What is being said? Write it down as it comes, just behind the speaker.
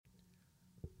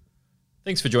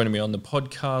Thanks for joining me on the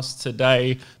podcast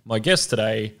today. My guests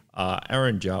today are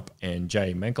Aaron Jupp and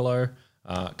Jaye Mankelow,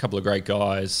 a couple of great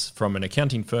guys from an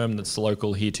accounting firm that's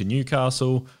local here to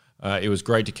Newcastle. It was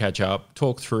great to catch up,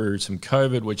 talk through some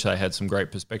COVID, which they had some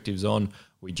great perspectives on.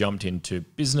 We jumped into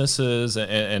businesses,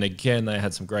 and again, they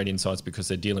had some great insights because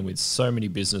they're dealing with so many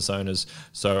business owners.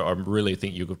 So I really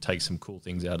think you could take some cool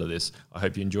things out of this. I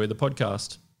hope you enjoy the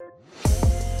podcast.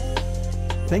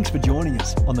 Thanks for joining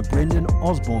us on the Brendon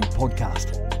Osborne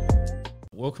podcast.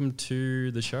 Welcome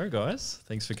to the show, guys.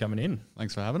 Thanks for coming in.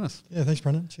 Thanks for having us. Yeah, thanks,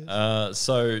 Brendon. Cheers.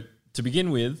 So to begin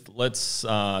with, let's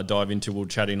dive into, we'll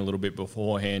chat in a little bit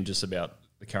beforehand just about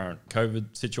the current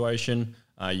COVID situation.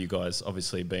 You guys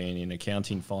obviously being in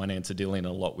accounting, finance, are dealing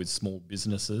a lot with small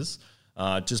businesses.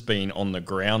 Just being on the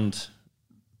ground,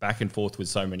 back and forth with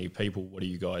so many people, what are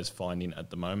you guys finding at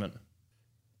the moment?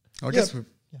 I guess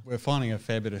we're finding a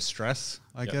fair bit of stress,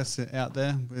 I guess, out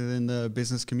there within the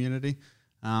business community.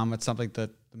 It's something that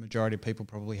the majority of people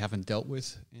probably haven't dealt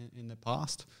with in the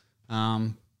past.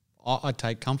 I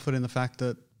take comfort in the fact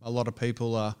that a lot of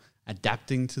people are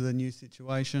adapting to the new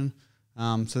situation.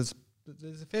 So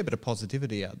there's a fair bit of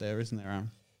positivity out there, isn't there,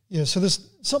 Aaron? Yeah, so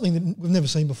there's something that we've never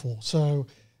seen before. So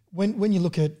when you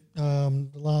look at the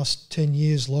last 10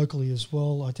 years locally as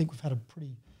well, I think we've had a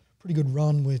pretty good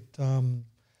run with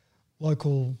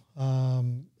local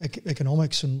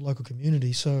economics and local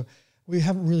community. So we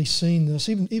haven't really seen this.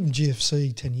 Even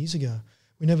GFC 10 years ago,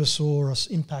 we never saw us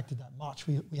impacted that much.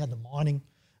 We had the mining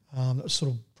that was sort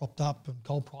of propped up, and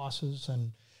coal prices,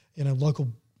 and local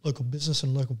business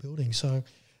and local building. So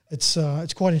it's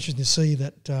quite interesting to see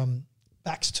that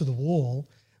backs to the wall,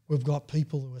 we've got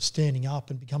people who are standing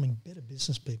up and becoming better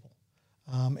business people,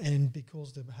 and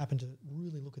because they happen to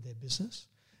really look at their business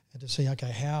and to see,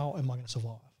 okay, how am I going to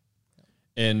survive?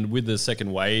 And with the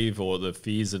second wave, or the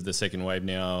fears of the second wave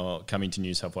now coming to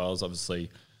New South Wales, obviously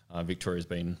Victoria's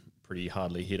been pretty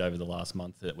hardly hit over the last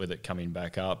month with it coming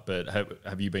back up. But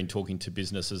have you been talking to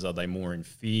businesses? Are they more in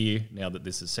fear now that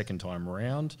this is second time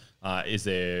around? Is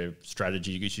there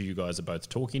strategy you guys are both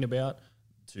talking about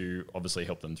to obviously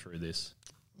help them through this?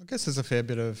 I guess there's a fair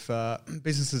bit of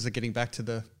businesses are getting back to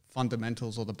the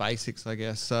fundamentals or the basics, I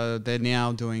guess. So they're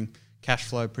now doing cash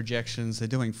flow projections, they're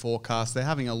doing forecasts, they're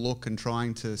having a look and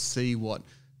trying to see what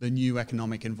the new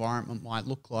economic environment might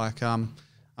look like.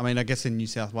 I guess in New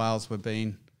South Wales we've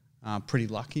been pretty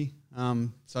lucky,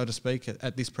 so to speak,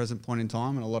 at this present point in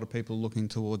time, and a lot of people looking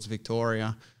towards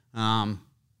Victoria,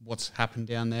 what's happened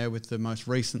down there with the most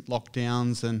recent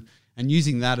lockdowns, and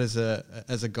using that as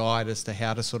a guide as to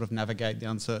how to sort of navigate the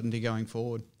uncertainty going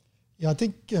forward. Yeah, I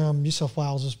think New South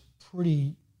Wales is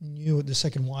pretty new at the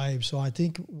second wave, so I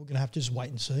think we're going to have to just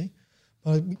wait and see.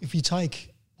 But if you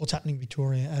take what's happening in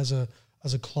Victoria as a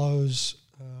closed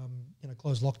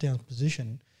lockdown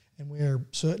position, and where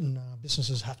certain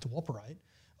businesses have to operate,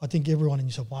 I think everyone in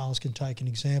New South Wales can take an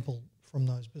example from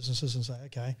those businesses and say,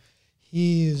 okay,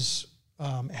 here's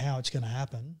how it's going to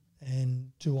happen,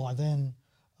 and do I then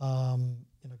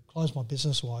close my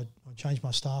business, or I change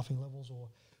my staffing levels, or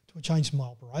do I change my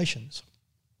operations?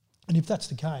 And if that's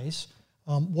the case,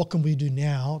 what can we do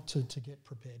now to get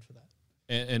prepared for that?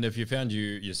 And have you found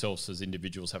yourselves as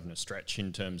individuals having a stretch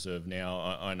in terms of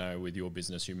now, I know with your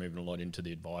business you're moving a lot into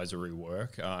the advisory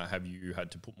work. Have you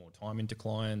had to put more time into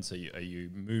clients? Are you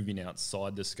moving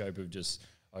outside the scope of just,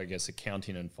 I guess,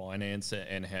 accounting and finance,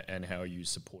 and how are you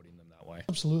supporting them that way?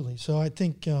 Absolutely. So I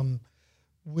think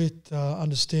with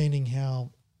understanding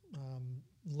how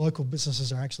local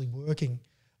businesses are actually working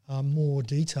more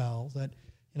detail, that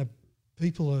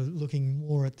people are looking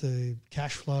more at the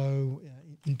cash flow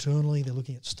internally. They're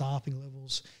looking at staffing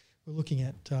levels. We're looking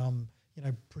at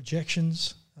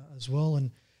projections as well.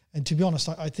 And to be honest,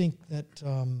 I think that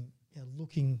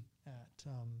looking at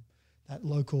that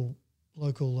local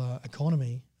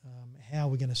economy, how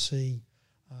we're going to see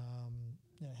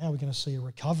a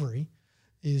recovery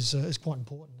is quite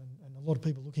important. And a lot of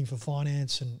people looking for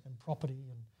finance and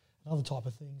property and other type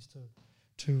of things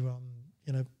to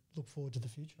look forward to the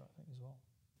future, I think, as well.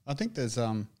 I think there's,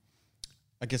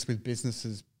 I guess with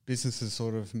businesses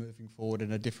sort of moving forward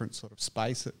in a different sort of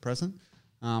space at present.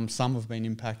 Some have been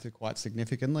impacted quite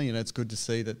significantly, and it's good to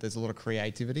see that there's a lot of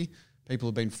creativity. People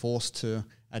have been forced to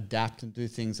adapt and do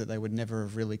things that they would never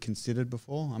have really considered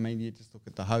before. I mean, you just look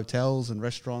at the hotels and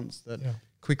restaurants that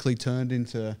quickly turned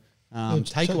into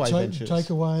takeaway ventures.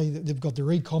 Takeaway, they've got their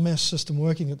e-commerce system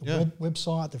working at the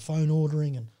website, their phone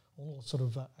ordering, and all sort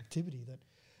of activity that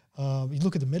you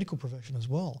look at the medical profession as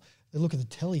well. They look at the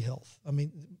telehealth. I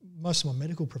mean, most of my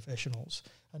medical professionals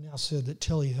are now said that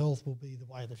telehealth will be the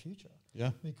way of the future. Yeah.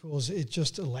 Because it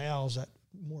just allows that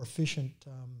more efficient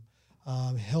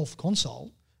health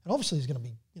consult, and obviously there's going to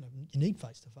be, you need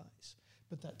face-to-face,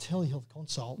 but that telehealth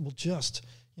consult will just,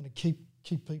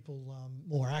 keep people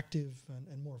more active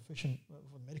and more efficient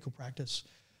for medical practice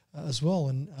as well.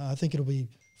 And I think it'll be,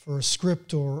 for a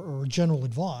script or general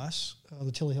advice,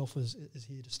 the telehealth is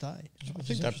here to stay. I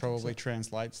think that probably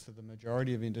translates to the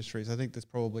majority of industries. I think there's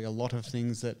probably a lot of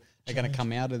things that are going to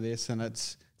come out of this, and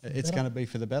it's going to be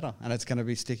for the better, and it's going to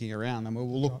be sticking around. And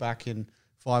we'll look back in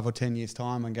 5 or 10 years'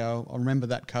 time and go, I remember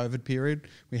that COVID period.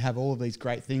 We have all of these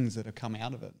great things that have come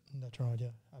out of it. That's right, yeah,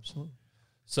 absolutely.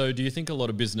 So do you think a lot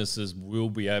of businesses will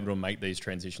be able to make these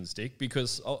transitions stick?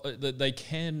 Because they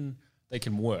can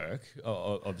work.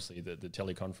 Obviously, the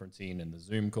teleconferencing and the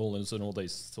Zoom calls and all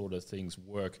these sort of things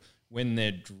work when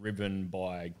they're driven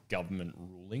by government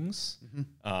rulings,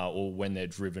 or when they're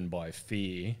driven by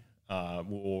fear,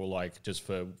 or like just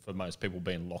for most people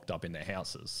being locked up in their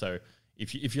houses. So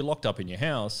if you're locked up in your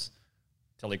house,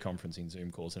 teleconferencing,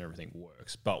 Zoom calls and everything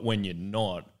works. But when you're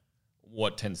not,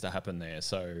 what tends to happen there?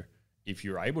 So if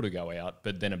you're able to go out,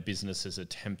 but then a business is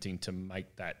attempting to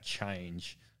make that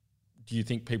change, do you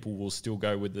think people will still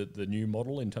go with the new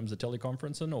model in terms of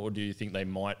teleconferencing, or do you think they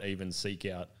might even seek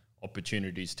out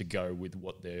opportunities to go with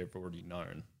what they've already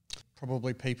known?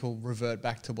 Probably people revert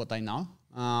back to what they know.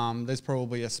 There's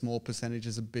probably a small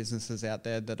percentages of businesses out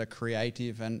there that are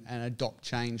creative and adopt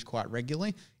change quite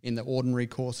regularly in the ordinary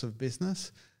course of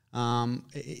business.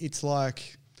 It's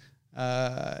like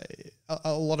a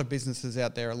lot of businesses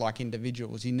out there are like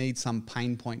individuals. You need some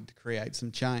pain point to create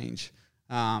some change.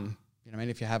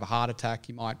 If you have a heart attack,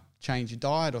 you might change your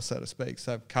diet, or so to speak.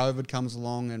 So if COVID comes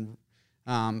along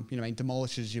and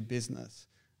demolishes your business,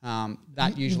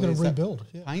 that usually is rebuild,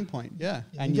 that pain point. Yeah,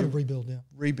 and you've got to rebuild. Yeah,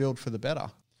 rebuild for the better.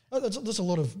 That's a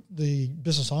lot of the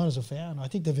business owners have found. I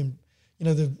think they've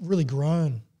really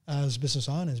grown as business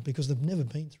owners because they've never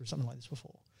been through something like this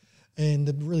before, and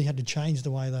they've really had to change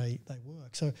the way they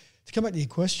work. So to come back to your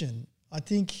question, I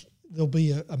think there'll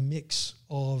be a mix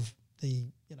of the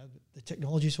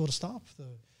technology sort of stuff,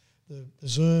 the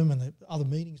Zoom and the other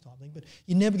meetings type thing, but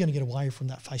you're never going to get away from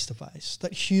that face-to-face.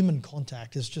 That human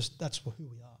contact is just, that's who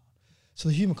we are. So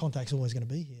the human contact is always going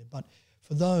to be here. But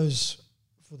for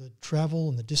the travel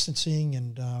and the distancing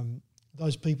and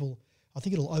those people, I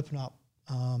think it'll open up,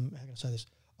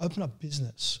 open up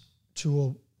business to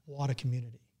a wider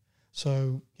community.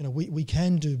 So, we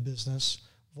can do business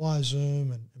via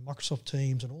Zoom and Microsoft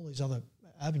Teams and all these other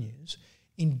avenues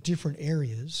in different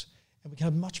areas, and we can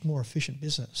have much more efficient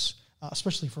business,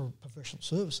 especially for professional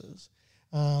services,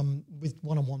 with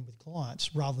one-on-one with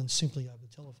clients rather than simply over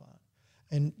the telephone.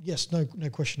 And yes, no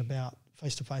question about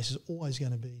face-to-face is always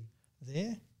going to be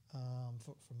there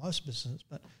for most businesses,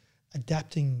 but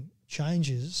adapting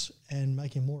changes and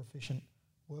making a more efficient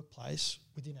workplace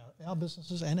within our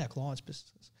businesses and our clients'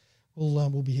 businesses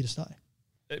will be here to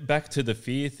stay. Back to the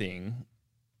fear thing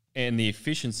and the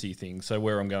efficiency thing. So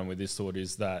where I'm going with this thought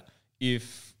is that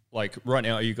if, like right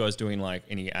now, are you guys doing like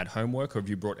any at-home work, or have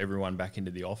you brought everyone back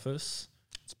into the office?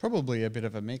 It's probably a bit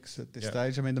of a mix at this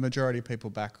stage. I mean, the majority of people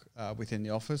back within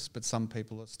the office, but some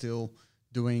people are still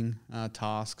doing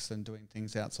tasks and doing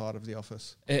things outside of the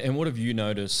office. And what have you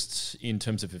noticed in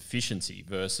terms of efficiency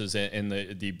versus and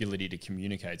the ability to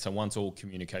communicate? So once all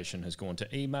communication has gone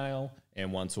to email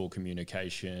and once all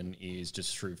communication is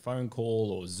just through phone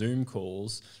call or Zoom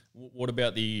calls, what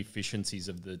about the efficiencies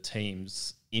of the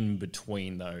teams in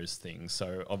between those things?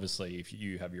 So obviously if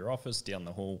you have your office down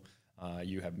the hall,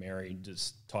 you have Mary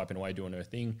just typing away doing her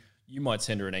thing, you might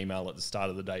send her an email at the start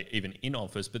of the day, even in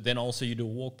office, but then also you do a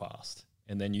walk past.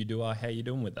 And then you do how you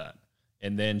doing with that?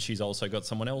 And then she's also got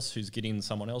someone else who's getting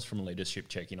someone else from leadership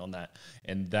checking on that.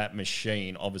 And that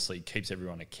machine obviously keeps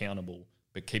everyone accountable,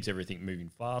 but keeps everything moving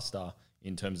faster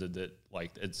in terms of that.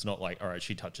 Like, it's not like, all right,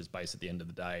 she touches base at the end of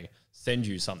the day, sends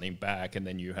you something back, and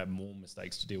then you have more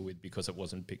mistakes to deal with because it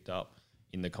wasn't picked up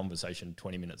in the conversation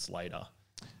 20 minutes later.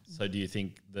 So do you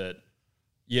think that,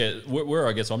 where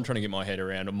I guess I'm trying to get my head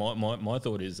around, and my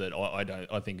thought is that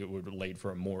I think it would lead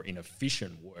for a more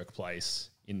inefficient workplace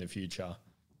in the future,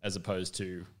 as opposed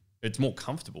to, it's more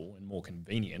comfortable and more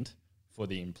convenient for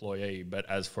the employee, but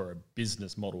as for a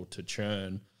business model to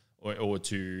churn or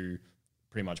to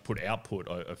pretty much put output,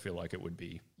 I feel like it would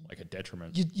be like a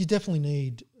detriment. You definitely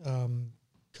need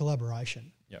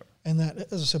collaboration. Yeah. And that,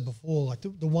 as I said before, like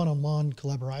the one-on-one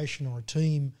collaboration or a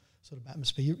team sort of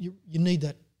atmosphere, you need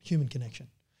that human connection.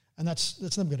 And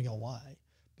that's never going to go away.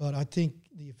 But I think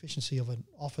the efficiency of an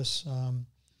office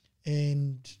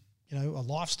and, a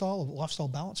lifestyle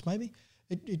balance maybe,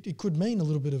 it could mean a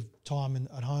little bit of time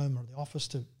at home or the office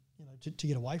to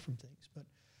get away from things. But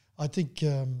I think,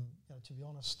 to be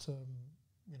honest,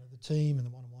 the team and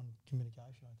the one-on-one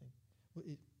communication, I think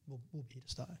it will be here to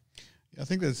stay. I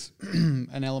think there's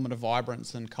an element of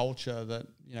vibrance and culture that,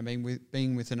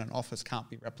 being within an office can't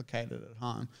be replicated at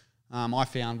home. I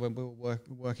found when we were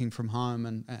working from home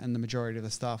and the majority of the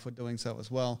staff were doing so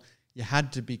as well, you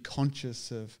had to be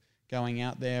conscious of going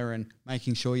out there and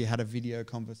making sure you had a video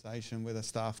conversation with a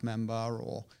staff member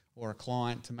or a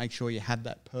client to make sure you had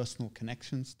that personal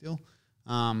connection still.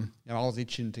 I was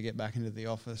itching to get back into the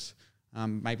office.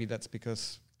 Maybe that's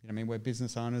because, we're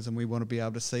business owners and we want to be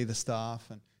able to see the staff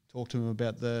and talk to them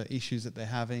about the issues that they're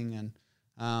having. And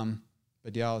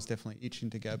but I was definitely itching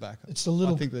to go back. It's the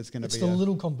little. I think there's going to be the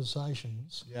little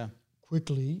conversations. Yeah.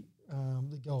 Quickly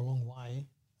that go a long way,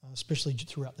 especially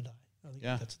throughout the day. I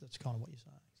think that's kind of what you're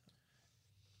saying.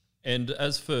 And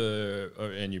as for,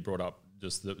 and you brought up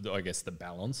just the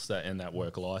balance and that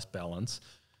work-life balance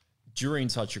during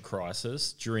such a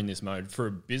crisis, during this mode, for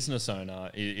a business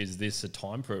owner, is this a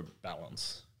time for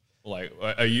balance? Like,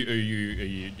 are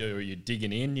you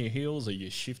digging in your heels? Are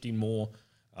you shifting more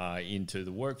into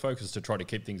the work focus to try to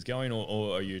keep things going,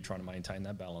 or are you trying to maintain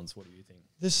that balance? What do you think?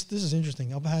 This is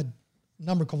interesting. I've had a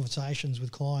number of conversations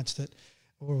with clients that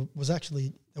were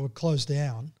closed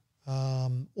down,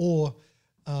 or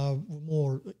were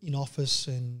more in office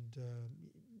and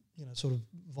sort of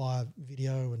via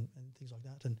video and things like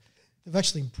that, and they've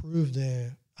actually improved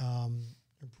their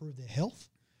health.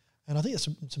 And I think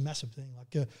it's a massive thing.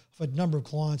 Like I've had a number of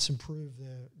clients improve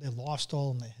their lifestyle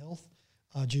and their health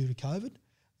due to COVID,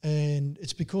 and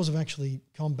it's because I've actually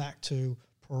come back to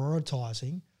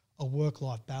prioritising a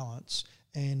work-life balance.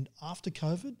 And after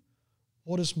COVID,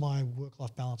 what does my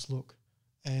work-life balance look,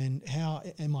 and how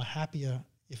am I happier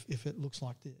if it looks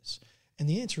like this? And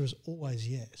the answer is always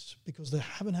yes, because they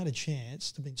haven't had a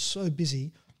chance. They've been so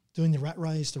busy doing the rat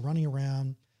race, the running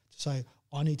around to say,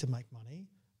 I need to make money,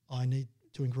 I need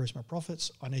to increase my profits,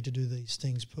 I need to do these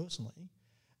things personally.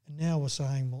 And now we're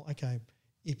saying, well, okay,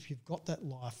 if you've got that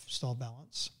lifestyle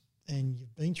balance and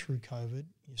you've been through COVID,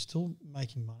 you're still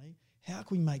making money, how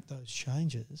can we make those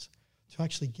changes to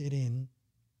actually get in,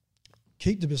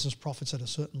 keep the business profits at a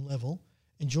certain level,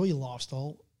 enjoy your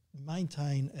lifestyle,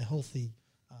 maintain a healthy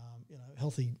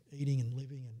eating and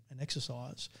living and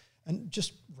exercise, and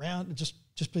just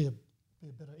be a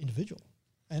better individual.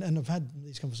 And I've had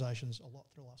these conversations a lot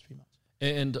through the last few months.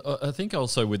 And I think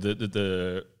also with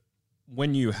the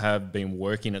when you have been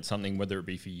working at something, whether it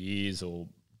be for years or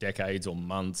decades or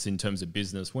months in terms of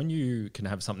business, when you can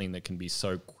have something that can be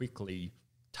so quickly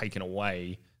taken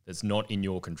away that's not in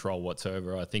your control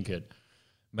whatsoever, I think it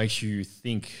makes you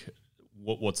think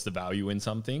what's the value in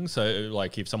something. So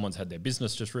like if someone's had their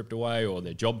business just ripped away or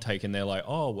their job taken, they're like,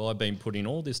 oh, well, I've been putting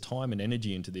all this time and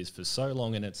energy into this for so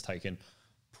long and it's taken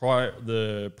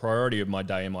the priority of my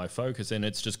day and my focus and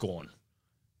it's just gone.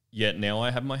 Yet now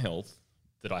I have my health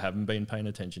that I haven't been paying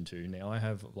attention to. Now I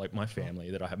have like my family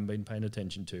that I haven't been paying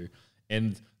attention to.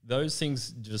 And those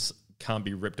things just can't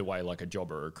be ripped away like a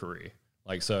job or a career.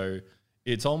 Like, so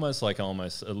it's almost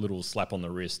a little slap on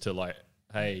the wrist to like,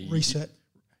 hey, reset.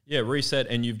 Reset.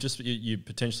 And you've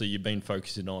been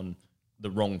focusing on the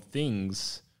wrong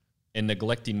things and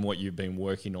neglecting what you've been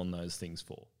working on those things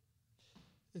for.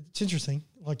 It's interesting.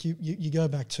 Like you go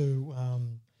back to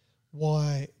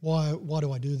why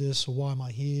do I do this, or why am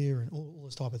I here, and all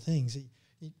those type of things.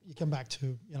 You come back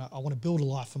to, I want to build a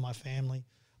life for my family.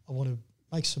 I want to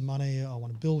make some money. I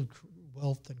want to build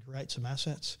wealth and create some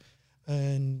assets.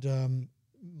 And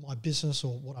my business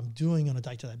or what I'm doing on a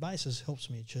day-to-day basis helps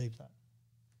me achieve that.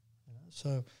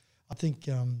 So I think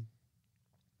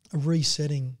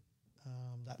resetting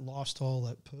that lifestyle,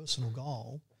 that personal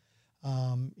goal,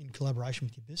 in collaboration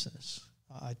with your business,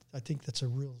 I think that's a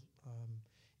real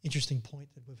interesting point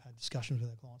that we've had discussions with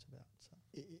our clients about.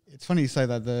 So. It's funny you say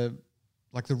that, the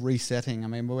resetting. I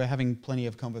mean, we're having plenty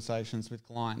of conversations with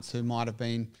clients who might have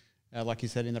been, like you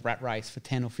said, in the rat race for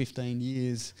 10 or 15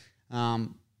 years.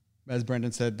 As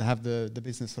Brendon said, to have the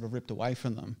business sort of ripped away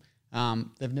from them.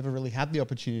 They've never really had the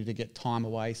opportunity to get time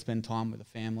away, spend time with the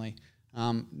family.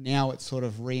 Now it's sort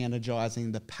of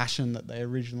re-energizing the passion that they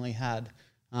originally had.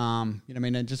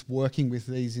 And just working with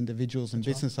these individuals and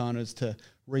business owners to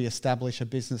re-establish a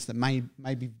business that may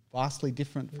be vastly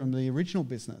different from the original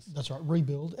business. That's right,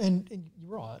 rebuild. And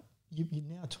you're right, you're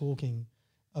now talking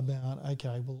about,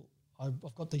 okay, well,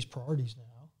 I've got these priorities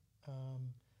now.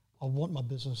 I want my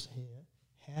business here.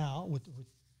 How, with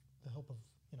the help of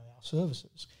our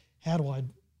services, how do I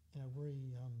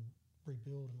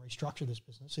rebuild and restructure this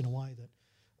business in a way that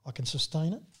I can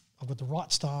sustain it? I've got the right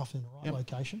staff in the right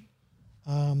location.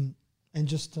 And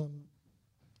just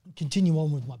continue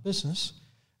on with my business,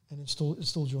 and it's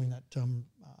still doing that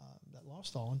that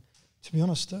lifestyle. And to be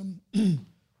honest,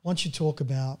 once you talk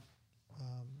about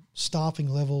staffing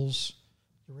levels,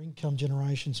 your income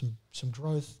generation, some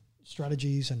growth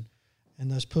strategies, and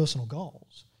those personal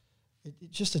goals,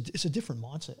 it's a different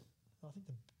mindset. I think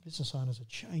the business owners are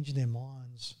changing their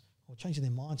minds or changing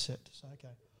their mindset to say,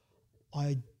 okay,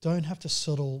 I don't have to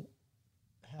settle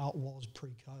how it was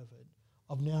pre-COVID.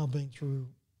 I've now been through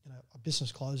a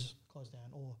business close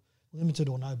down or limited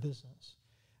or no business,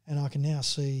 and I can now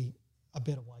see a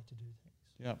better way to do things.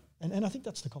 Yeah. And I think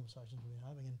that's the conversation we're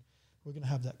having, and we're going to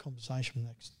have that conversation in the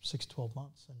next 6 to 12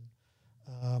 months. And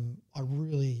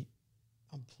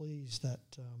I'm pleased that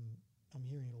I'm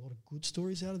hearing a lot of good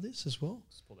stories out of this as well.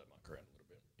 Just pull that mic around a little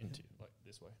bit into like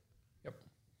this way. Yep.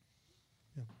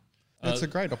 Yeah. It's a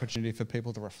great opportunity for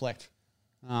people to reflect.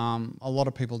 A lot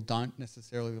of people don't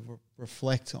necessarily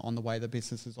reflect on the way the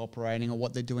business is operating, or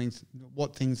what they're doing,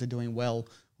 what things they're doing well,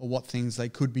 or what things they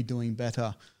could be doing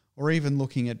better, or even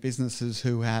looking at businesses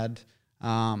who had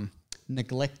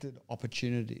neglected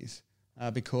opportunities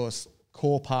because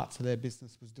core parts of their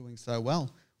business was doing so well.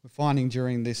 We're finding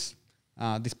during this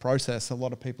process, a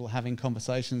lot of people are having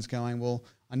conversations going, well,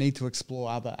 I need to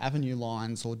explore other avenue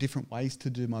lines or different ways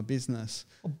to do my business.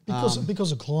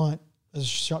 Because a client has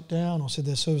shut down or said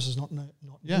their service is not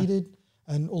needed,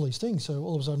 and all these things. So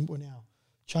all of a sudden we're now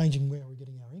changing where we're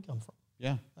getting our income from.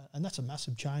 Yeah. And that's a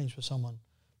massive change for someone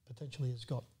potentially has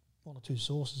got 1 or 2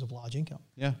 sources of large income.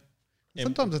 Yeah.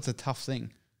 Sometimes it's a tough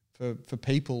thing for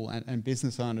people and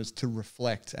business owners to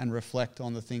reflect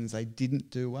on the things they didn't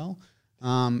do well,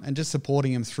 and just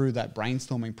supporting them through that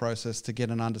brainstorming process to get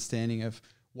an understanding of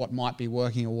what might be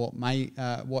working or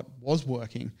what was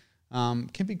working.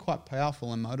 Can be quite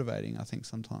powerful and motivating, I think,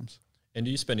 sometimes. And are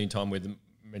you spending time with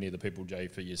many of the people, Jay,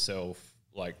 for yourself,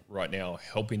 like right now,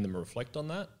 helping them reflect on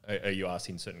that? Are you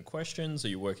asking certain questions? Are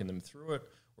you working them through it?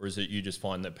 Or is it you just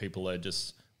find that people are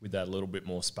just, with that little bit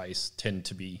more space, tend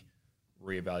to be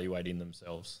reevaluating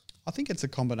themselves? I think it's a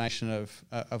combination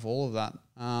of all of that.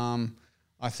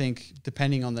 I think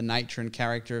depending on the nature and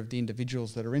character of the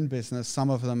individuals that are in business, some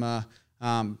of them are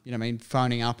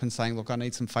phoning up and saying, look, I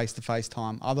need some face-to-face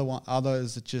time.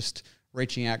 Others are just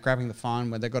reaching out, grabbing the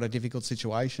phone when they've got a difficult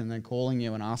situation, then calling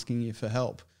you and asking you for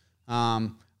help.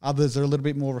 Others are a little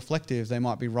bit more reflective. They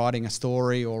might be writing a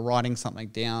story or writing something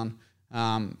down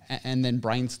and then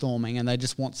brainstorming, and they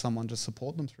just want someone to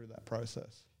support them through that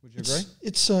process. Would you agree?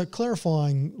 It's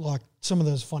clarifying like some of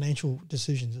those financial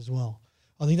decisions as well.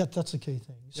 I think that's the key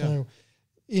thing. So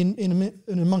in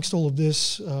amongst all of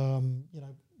this, let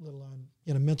alone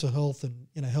mental health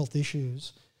and health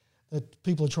issues that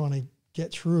people are trying to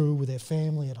get through with their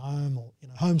family at home or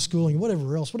homeschooling,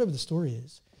 whatever else, whatever the story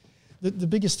is. The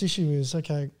biggest issue is,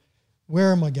 okay,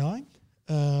 where am I going?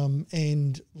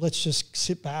 And let's just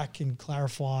sit back and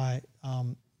clarify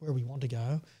where we want to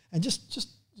go, and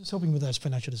just helping with those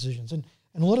financial decisions. And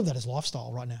a lot of that is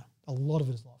lifestyle right now. A lot of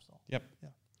it is lifestyle. Yep. Yeah.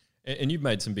 And you've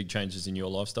made some big changes in your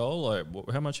lifestyle. Like,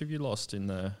 how much have you lost in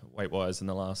the weight-wise in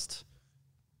the last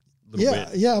little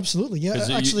bit? Yeah, absolutely. Yeah,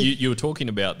 actually, you were talking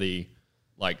about the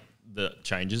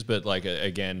changes, but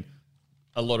again,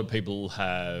 a lot of people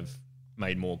have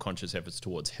made more conscious efforts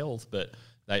towards health, but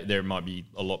there might be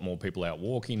a lot more people out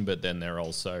walking, but then they're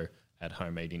also at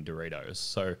home eating Doritos.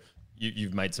 So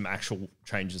you've made some actual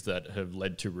changes that have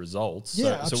led to results.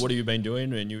 Yeah, so what have you been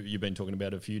doing? And you've been talking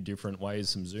about a few different ways,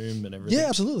 some Zoom and everything. Yeah,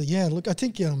 absolutely. Yeah, look, I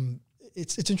think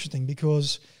it's interesting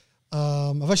because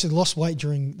I've actually lost weight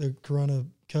during the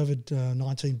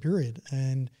COVID-19 period,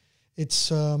 and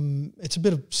it's a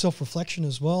bit of self-reflection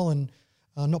as well, and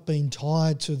not being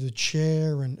tied to the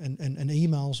chair and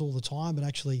emails all the time, but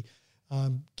actually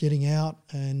getting out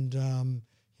and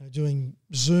doing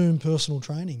Zoom personal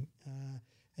training,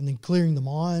 and then clearing the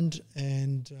mind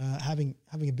and having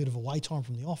a bit of away time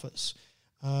from the office,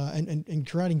 and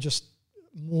creating just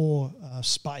more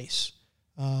space,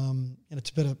 and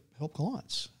to better help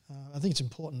clients. I think it's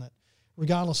important that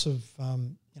regardless of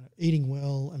eating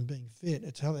well and being fit,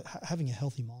 it's having a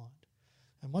healthy mind.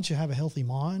 And once you have a healthy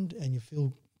mind and you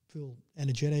feel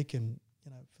energetic and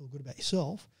feel good about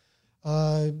yourself,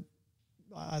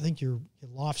 I think your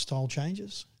lifestyle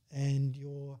changes and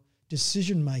your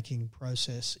decision-making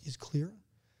process is clearer.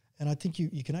 And I think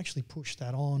you can actually push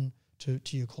that on to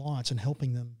your clients and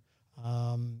helping them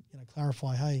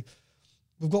clarify, hey,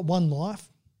 we've got one life,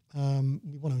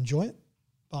 we want to enjoy it,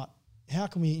 but how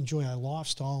can we enjoy our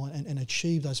lifestyle and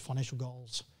achieve those financial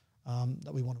goals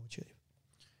that we want to achieve?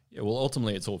 Yeah, well,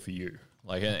 ultimately it's all for you.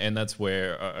 And that's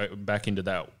where, back into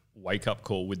that wake-up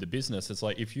call with the business, it's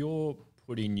like if you're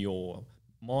putting your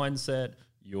mindset,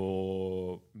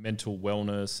 your mental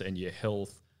wellness and your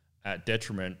health at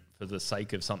detriment for the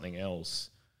sake of something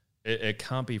else, it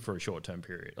can't be for a short-term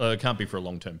period. It can't be for a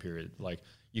long-term period. Like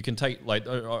you can take, like,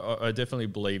 I definitely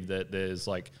believe that there's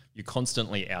like, you're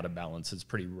constantly out of balance. It's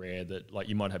pretty rare that like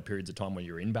you might have periods of time where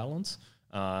you're in balance,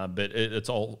 but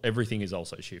everything is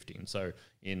also shifting. So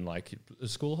in like a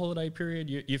school holiday period,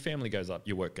 your family goes up,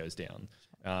 your work goes down.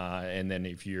 And then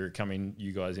if you're coming,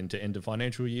 you guys into end of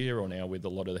financial year, or now with a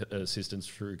lot of assistance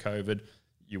through COVID,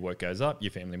 your work goes up,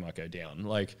 your family might go down.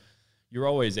 Like you're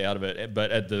always out of it,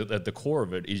 but at the core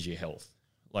of it is your health.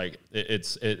 Like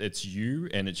it's you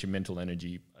and it's your mental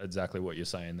energy. Exactly what you're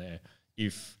saying there.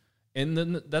 And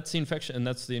then that's the infection, and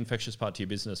that's the infectious part to your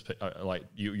business, like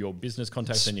your business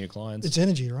contacts and your clients. It's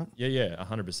energy, right? Yeah,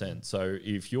 100%. So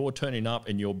if you're turning up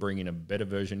and you're bringing a better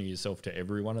version of yourself to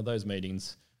every one of those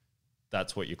meetings,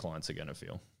 that's what your clients are going to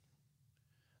feel.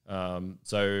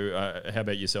 So how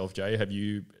about yourself, Jay? Have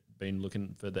you been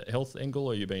looking for the health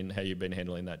angle, or how you've been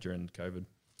handling that during COVID?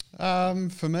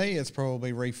 For me, it's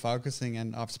probably refocusing,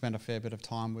 and I've spent a fair bit of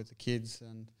time with the kids,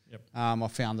 and I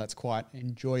found that's quite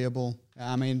enjoyable.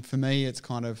 I mean, for me, it's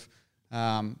kind of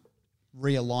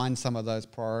realign some of those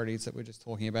priorities that we're just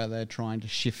talking about there, trying to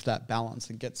shift that balance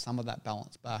and get some of that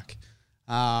balance back.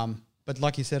 But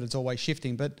like you said, it's always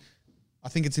shifting. But I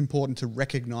think it's important to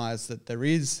recognise that there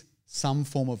is some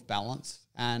form of balance,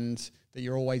 and that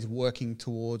you're always working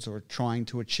towards or trying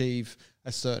to achieve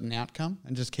a certain outcome,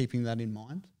 and just keeping that in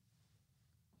mind.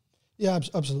 Yeah,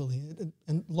 absolutely.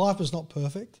 And life is not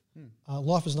perfect.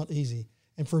 Life is not easy.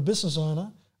 And for a business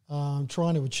owner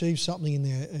trying to achieve something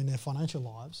in their financial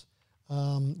lives,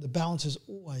 the balance is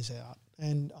always out.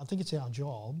 And I think it's our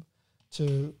job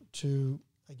to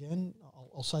again,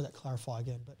 I'll say that, clarify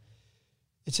again, but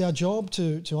it's our job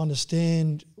to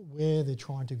understand where they're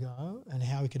trying to go and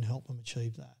how we can help them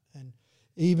achieve that. And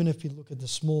even if you look at the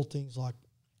small things like,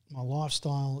 my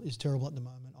lifestyle is terrible at the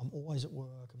moment, I'm always at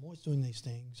work, I'm always doing these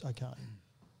things, okay,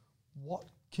 what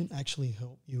can actually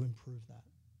help you improve that?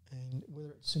 And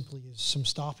whether it simply is some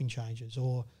staffing changes,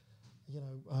 or,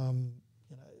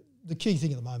 the key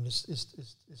thing at the moment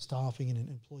is staffing and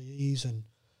employees and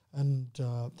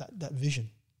that vision.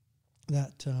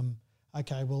 That,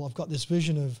 okay, well, I've got this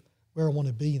vision of where I want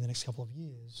to be in the next couple of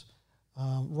years.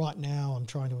 Right now I'm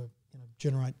trying to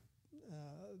generate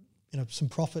some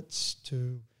profits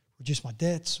to reduce my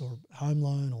debts or home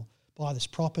loan or buy this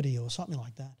property or something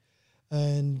like that.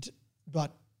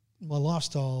 But my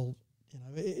lifestyle,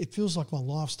 it feels like my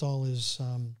lifestyle is,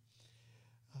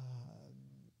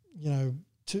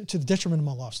 to the detriment of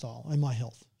my lifestyle and my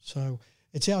health. So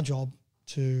it's our job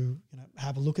to,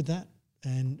 have a look at that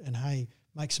and hey,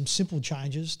 make some simple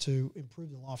changes to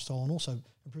improve the lifestyle and also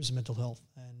improve the mental health,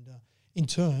 and in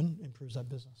turn improves that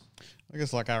business. I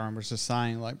guess like Aaron was just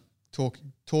saying, like,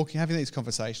 talking, having these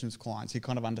conversations with clients, you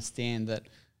kind of understand that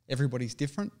everybody's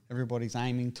different. Everybody's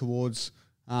aiming towards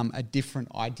a different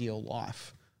ideal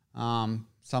life.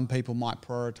 Some people might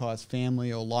prioritise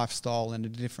family or lifestyle in a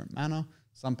different manner.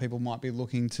 Some people might be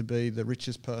looking to be the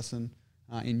richest person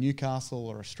in Newcastle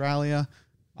or Australia.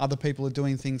 Other people are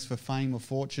doing things for fame or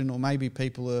fortune, or maybe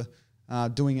people are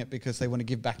doing it because they want to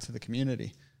give back to the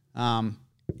community.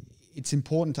 It's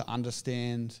important to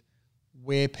understand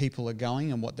where people are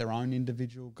going and what their own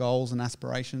individual goals and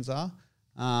aspirations are.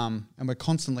 And we're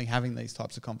constantly having these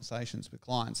types of conversations with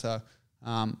clients. So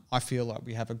I feel like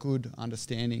we have a good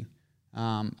understanding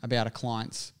about a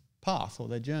client's path or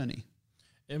their journey.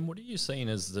 And what are you seeing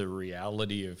as the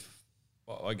reality of,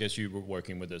 well, I guess you were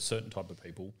working with a certain type of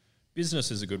people. Business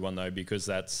is a good one though, because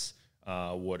that's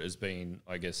what has been,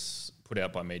 I guess, put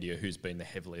out by media, who's been the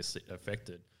heaviest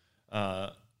affected.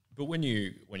 But when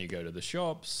you go to the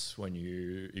shops,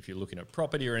 if you're looking at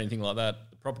property or anything like that,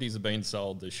 the properties are being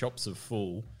sold, the shops are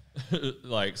full.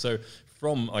 So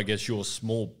from, I guess, your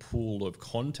small pool of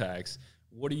contacts,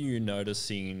 what are you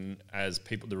noticing as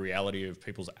the reality of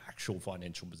people's actual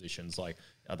financial positions? Like,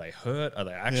 are they hurt? Are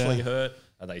they actually hurt?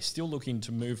 Are they still looking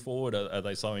to move forward? Are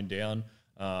they slowing down?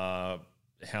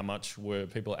 How much were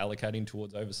people allocating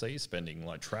towards overseas spending,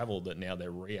 like travel, that now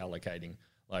they're reallocating?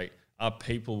 Like, are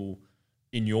people,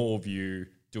 in your view,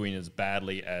 doing as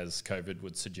badly as COVID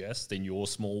would suggest in your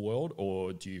small world,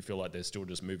 or do you feel like they're still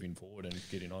just moving forward and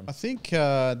getting on? I think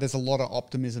there's a lot of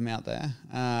optimism out there,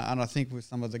 and I think with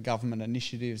some of the government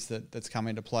initiatives that's come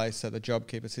into place, so the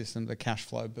JobKeeper system, the cash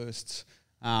flow boosts,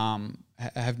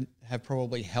 have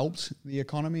probably helped the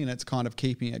economy, and it's kind of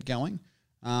keeping it going.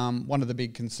 One of the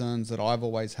big concerns that I've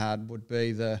always had would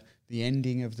be the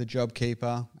ending of the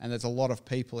JobKeeper, and there's a lot of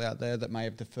people out there that may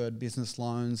have deferred business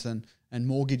loans and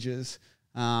mortgages,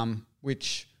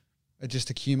 which are just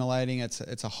accumulating.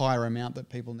 It's a higher amount that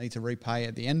people need to repay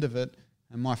at the end of it,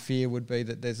 and my fear would be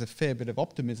that there's a fair bit of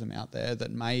optimism out there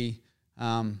that may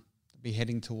be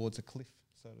heading towards a cliff,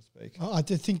 so to speak. I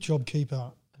do think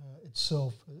JobKeeper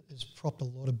itself has propped a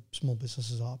lot of small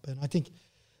businesses up, and I think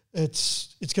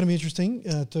it's going to be interesting.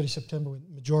 30 September, when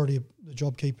the majority of the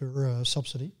JobKeeper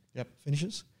subsidy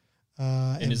finishes.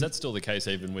 And is that still the case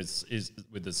even with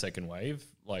the second wave?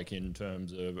 Like in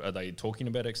terms of, are they talking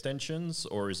about extensions,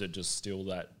 or is it just still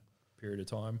that period of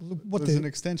time? There's an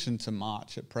extension to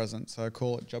March at present, so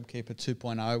call it JobKeeper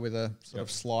 2.0 with a sort of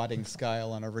sliding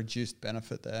scale and a reduced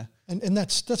benefit there. And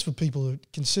that's for people who are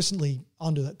consistently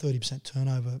under that 30%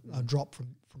 turnover drop from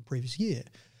previous year.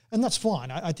 And that's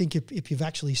fine. I think if you've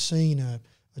actually seen a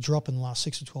drop in the last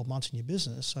 6 to 12 months in your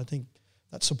business, I think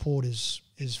that support is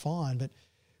fine. But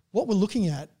what we're looking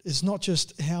at is not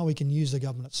just how we can use the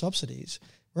government subsidies.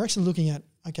 We're actually looking at,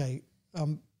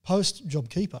 post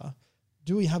JobKeeper,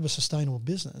 do we have a sustainable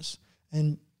business,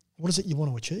 and what is it you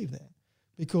want to achieve there?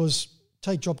 Because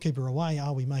take JobKeeper away,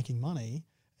 are we making money,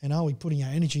 and are we putting our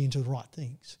energy into the right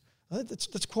things?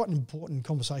 That's quite an important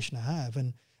conversation to have,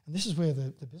 and this is where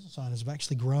the business owners have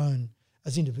actually grown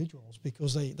as individuals,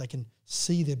 because they can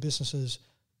see their businesses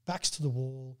backs to the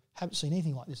wall, haven't seen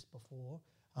anything like this before.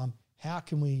 How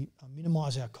can we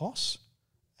minimise our costs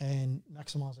and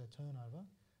maximise our turnover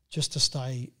just to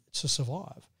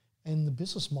survive? And the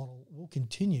business model will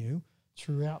continue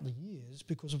throughout the years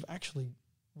because we've actually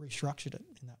restructured it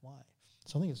in that way.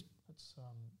 So I think it's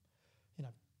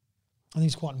I think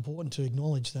it's quite important to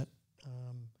acknowledge that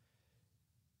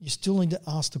you still need to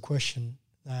ask the question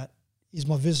that, is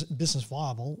my business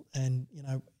viable, and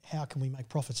how can we make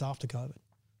profits after COVID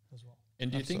as well?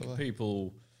 And do you think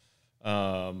people,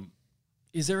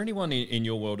 is there anyone in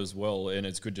your world as well, and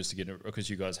it's good just to get it, because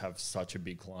you guys have such a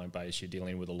big client base, you're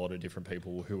dealing with a lot of different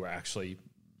people who are actually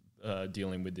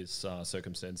dealing with this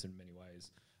circumstance in many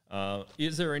ways.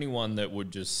 Is there anyone that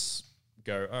would just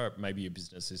go, oh, maybe your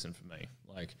business isn't for me?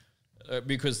 Like,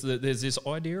 because there's this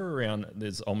idea around,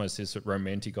 there's almost this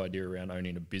romantic idea around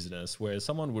owning a business where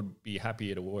someone would be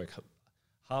happier to work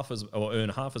earn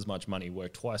half as much money,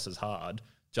 work twice as hard,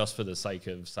 just for the sake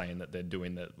of saying that they're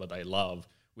doing what they love,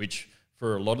 which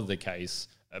for a lot of the case,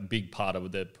 a big part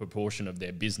of the proportion of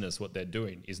their business, what they're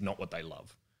doing, is not what they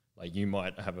love. Like, you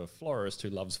might have a florist who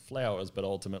loves flowers, but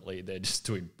ultimately they're just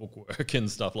doing bookwork and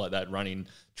stuff like that,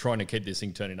 trying to keep this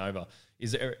thing turning over.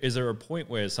 Is there a point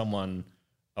where someone,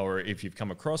 or if you've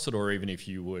come across it, or even if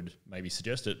you would maybe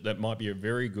suggest it, that might be a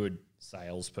very good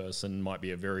salesperson, might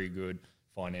be a very good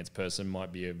finance person,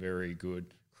 might be a very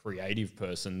good creative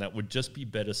person that would just be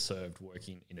better served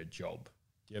working in a job?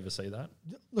 Do you ever see that?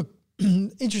 Look,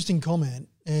 interesting comment,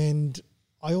 and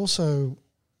I also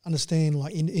understand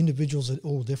individuals are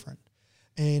all different,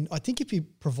 and I think if you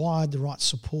provide the right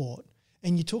support,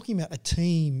 and you're talking about a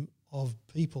team of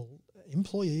people,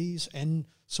 employees and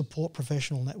support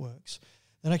professional networks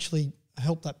that actually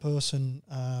help that person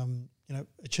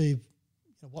achieve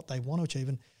what they want to achieve.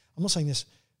 And I'm not saying this,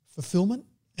 fulfillment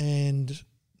and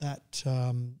that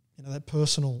that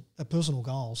personal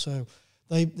goal. So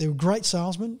they're great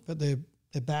salesmen, but they're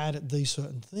bad at these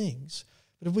certain things.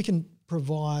 But if we can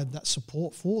provide that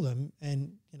support for them,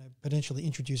 and potentially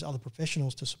introduce other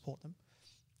professionals to support them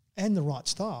and the right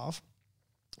staff,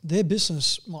 their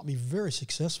business might be very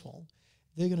successful.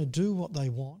 They're going to do what they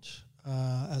want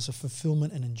as a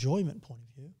fulfillment and enjoyment point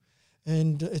of view,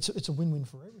 and it's a win-win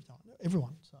for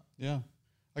everyone. So yeah,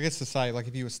 I guess to say, like,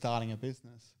 if you were starting a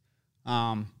business,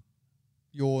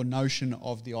 your notion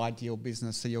of the ideal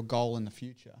business, so your goal in the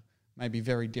future, may be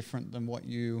very different than what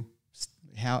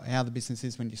how the business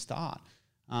is when you start.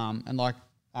 And like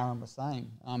Aaron was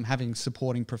saying, having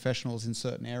supporting professionals in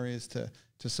certain areas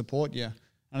to support you.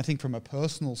 And I think from a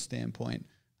personal standpoint,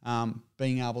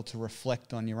 being able to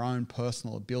reflect on your own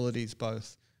personal abilities,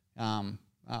 both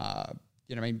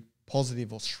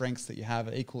positive or strengths that you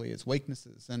have equally as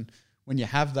weaknesses. And when you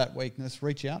have that weakness,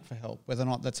 reach out for help, whether or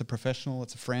not that's a professional,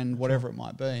 it's a friend, whatever it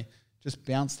might be. Just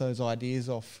bounce those ideas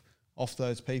off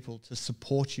those people to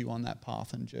support you on that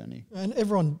path and journey. And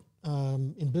everyone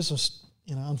in business,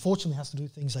 unfortunately has to do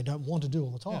things they don't want to do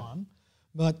all the time.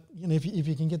 Yeah. But if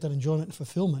you can get that enjoyment and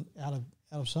fulfillment out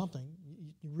of something,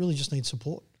 you really just need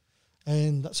support,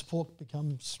 and that support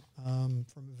becomes from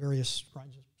various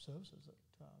range of services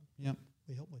that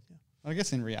we help with. Yeah, I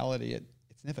guess in reality,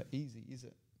 it's never easy, is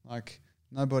it? Like,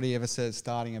 nobody ever says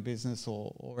starting a business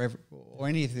or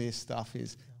any of this stuff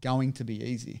is going to be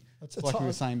easy. It's like we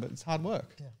were saying, but it's hard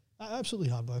work. Yeah, absolutely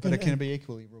hard work. But it can be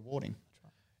equally rewarding.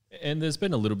 And there's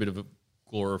been a little bit of a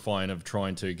glorifying of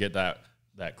trying to get that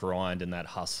grind and that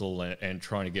hustle and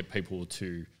trying to get people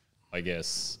to, I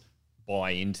guess,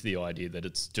 buy into the idea that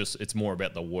it's more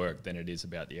about the work than it is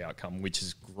about the outcome, which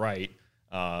is great,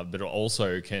 but it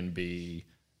also can be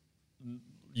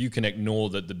you can ignore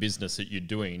that the business that you're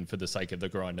doing for the sake of the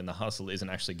grind and the hustle isn't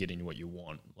actually getting you what you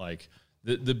want. Like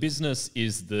the business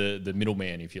is the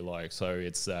middleman, if you like. So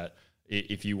it's that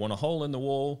if you want a hole in the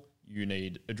wall, you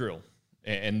need a drill,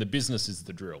 and the business is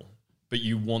the drill, but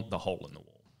you want the hole in the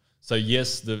wall. So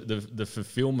yes, the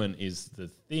fulfillment is the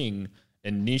thing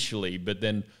initially, but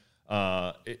then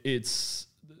it's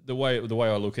the way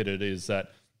I look at it is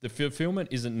that the fulfillment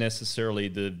isn't necessarily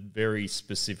the very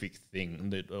specific thing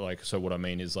that, like, so what I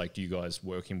mean is, like, you guys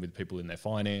working with people in their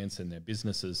finance and their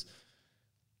businesses,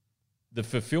 the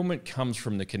fulfillment comes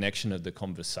from the connection of the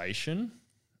conversation.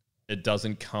 It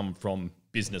doesn't come from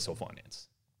business or finance.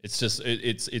 It's just,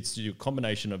 it's your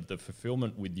combination of the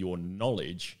fulfillment with your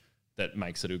knowledge that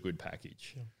makes it a good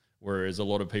package. Yeah. Whereas a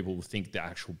lot of people think the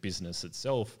actual business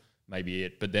itself may be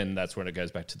it, but then that's when it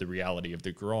goes back to the reality of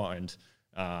the grind.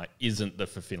 Isn't the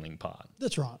fulfilling part.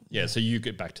 That's right. Yeah, so you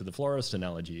get back to the florist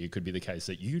analogy. It could be the case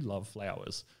that you love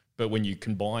flowers, but when you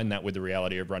combine that with the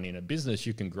reality of running a business,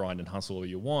 you can grind and hustle all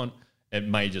you want. It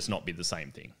may just not be the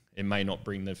same thing. It may not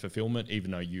bring the fulfillment,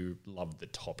 even though you love the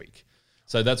topic.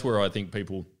 So that's where I think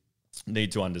people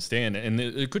need to understand, and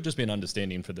it could just be an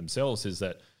understanding for themselves, is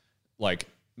that, like,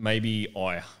 maybe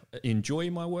I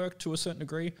enjoy my work to a certain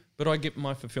degree, but I get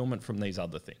my fulfillment from these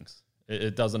other things.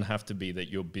 It doesn't have to be that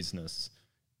your business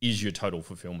is your total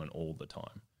fulfillment all the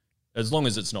time. As long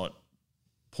as it's not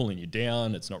pulling you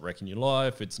down, it's not wrecking your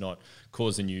life, it's not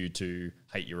causing you to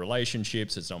hate your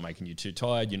relationships, it's not making you too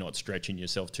tired, you're not stretching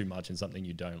yourself too much in something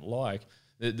you don't like.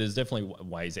 There's definitely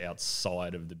ways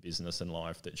outside of the business and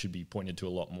life that should be pointed to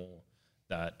a lot more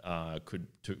that could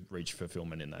to reach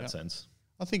fulfillment in that sense.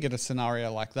 I think in a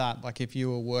scenario like that, like if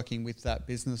you were working with that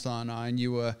business owner and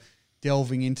you were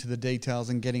delving into the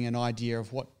details and getting an idea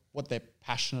of what they're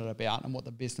passionate about and what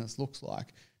the business looks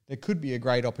like, there could be a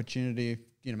great opportunity,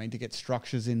 to get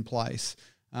structures in place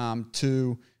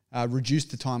to reduce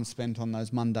the time spent on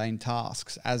those mundane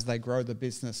tasks as they grow the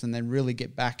business, and then really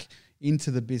get back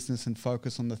into the business and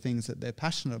focus on the things that they're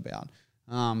passionate about.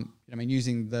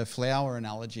 Using the flower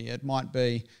analogy, it might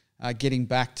be getting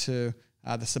back to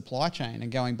the supply chain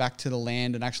and going back to the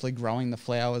land and actually growing the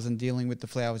flowers and dealing with the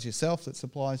flowers yourself that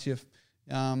supplies your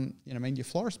your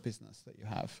florist business that you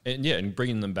have. And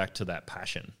bringing them back to that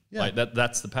passion. Yeah. Like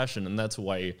that's the passion, and that's a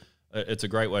way, it's a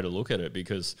great way to look at it,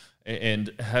 because,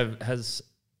 has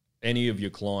any of your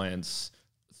clients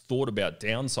thought about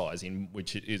downsizing,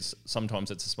 which is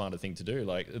sometimes it's a smarter thing to do.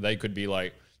 Like they could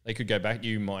go back,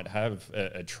 you might have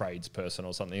a tradesperson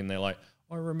or something, and they're like,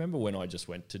 I remember when I just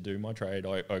went to do my trade,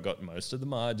 I got most of the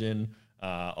margin.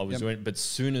 I was doing, but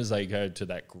soon as they go to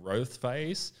that growth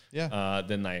phase,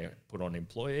 then they put on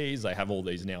employees. They have all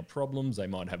these now problems. They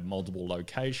might have multiple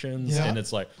locations, and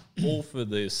it's like all for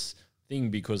this thing,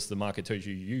 because the market tells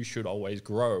you should always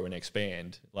grow and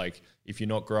expand. Like if you're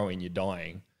not growing, you're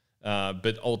dying.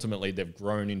 But ultimately, they've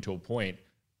grown into a point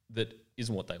that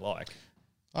isn't what they like.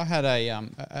 I had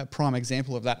a prime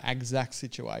example of that exact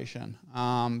situation.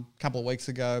 A couple of weeks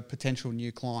ago, potential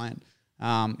new client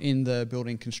in the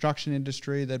building construction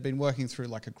industry. They'd been working through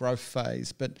like a growth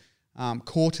phase, but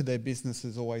core to their business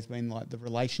has always been like the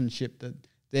relationship that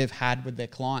they've had with their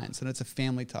clients, and it's a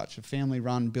family touch, a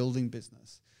family-run building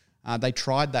business. They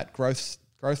tried that growth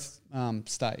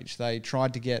stage. They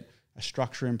tried to get a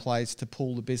structure in place to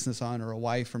pull the business owner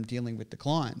away from dealing with the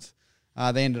clients.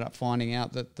 They ended up finding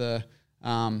out that the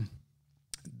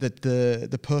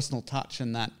personal touch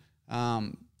and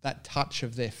that touch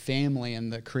of their family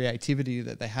and the creativity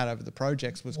that they had over the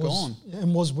projects was gone.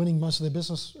 And was winning most of their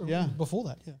business before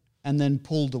that. Yeah. And then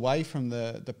pulled away from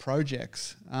the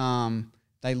projects,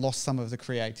 they lost some of the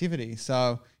creativity.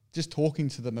 So just talking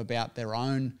to them about their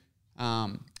own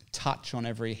touch on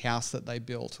every house that they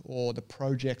built or the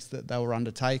projects that they were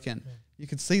undertaking, you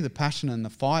could see the passion and the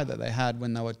fire that they had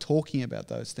when they were talking about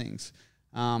those things.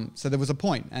 So there was a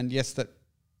point, and yes, that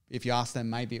if you ask them,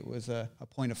 maybe it was a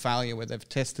point of failure where they've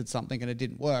tested something and it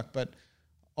didn't work, but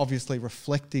obviously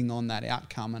reflecting on that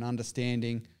outcome and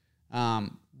understanding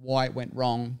why it went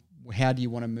wrong, how do you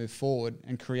want to move forward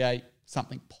and create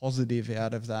something positive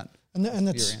out of that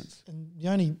experience. And the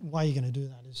only way you're going to do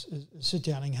that is sit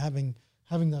down and having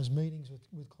those meetings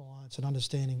with clients and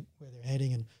understanding where they're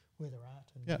heading and where they're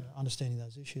at and understanding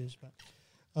those issues.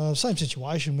 But same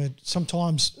situation where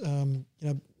sometimes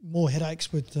more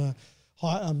headaches with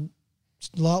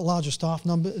larger staff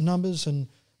numbers and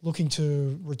looking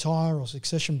to retire or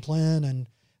succession plan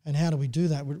and how do we do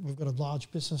that? We've got a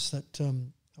large business that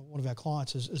one of our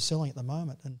clients is selling at the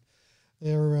moment, and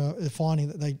they're finding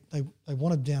that they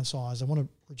want to downsize, they want to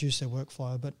reduce their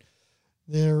workflow, but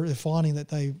they're finding that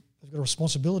they've got a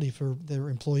responsibility for their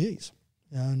employees,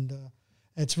 and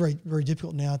it's very, very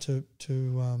difficult now to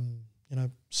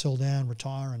sell down,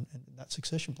 retire, and that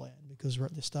succession plan, because we're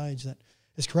at this stage that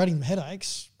it's creating them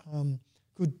headaches.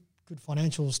 Good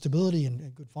financial stability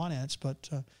and good finance, but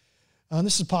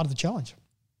this is part of the challenge.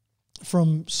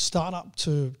 From startup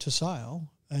to sale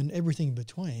and everything in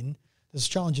between, there's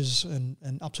challenges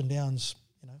and ups and downs,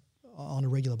 on a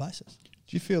regular basis.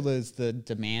 Do you feel there's the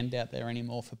demand out there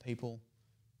anymore for people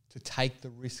to take the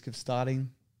risk of starting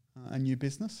a new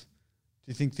business?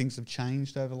 Do you think things have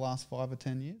changed over the last 5 or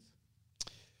 10 years?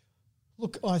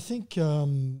 Look, I think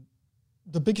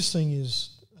the biggest thing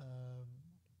is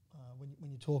when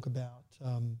you talk about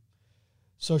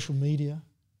social media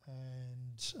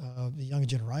and the younger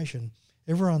generation,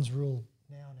 everyone's real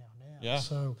now. Yeah.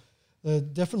 So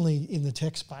definitely in the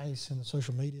tech space and the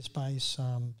social media space,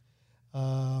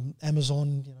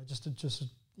 Amazon, just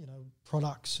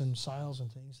products and sales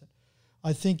and things.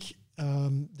 I think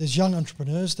there's young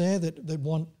entrepreneurs there that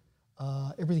want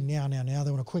everything now. They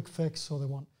want a quick fix, or they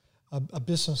want a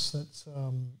business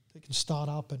that can start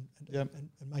up and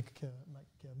make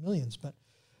millions. But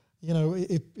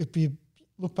if you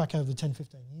look back over the 10,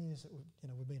 15 years that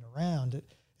we've been around,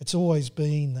 it's always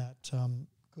been that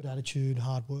good attitude,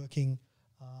 hardworking,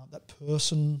 that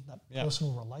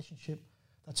personal relationship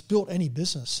that's built any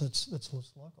business that's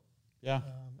local. Yeah.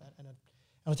 And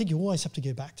I think you always have to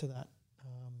get back to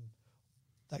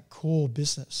that core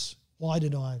business. Why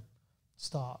did I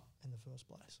start in the first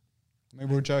place? I mean,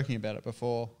 we were joking about it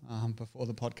before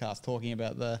the podcast, talking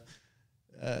about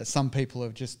some people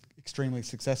are just extremely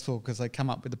successful because they come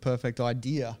up with the perfect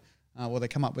idea, or they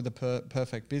come up with the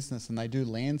perfect business, and they do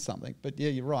land something. But yeah,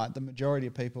 you're right. The majority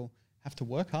of people have to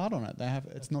work hard on it.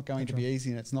 It's not going to be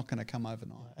easy, and it's not going to come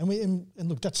overnight. And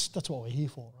look, that's what we're here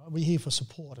for, right? We're here for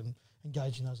support and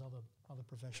engaging those other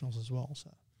professionals as well.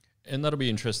 So, and that'll be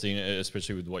interesting,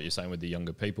 especially with what you're saying with the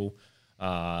younger people,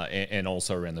 and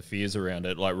also around the fears around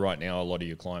it. Like right now, a lot of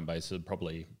your client base are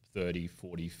probably 30,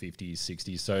 40, 50,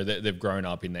 60. So they've grown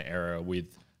up in the era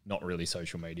with not really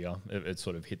social media. It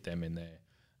sort of hit them in their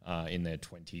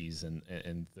 20s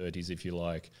and 30s, if you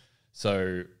like.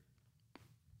 So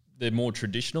they're more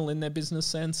traditional in their business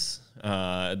sense.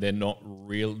 They're not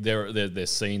real. They're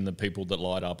seeing the people that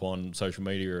light up on social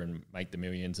media and make the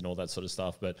millions and all that sort of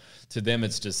stuff. But to them,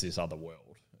 it's just this other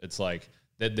world. It's like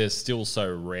that they're still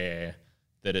so rare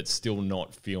that it's still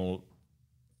not felt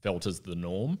as the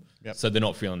norm. Yep. So they're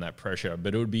not feeling that pressure.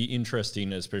 But it would be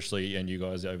interesting, especially, and you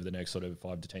guys over the next sort of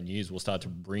 5 to 10 years will start to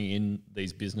bring in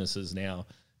these businesses now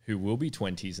who will be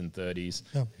 20s and 30s,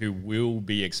 who will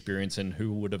be experiencing,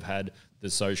 who would have had the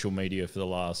social media for the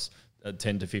last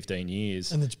 10 to 15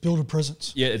 years. And it's built a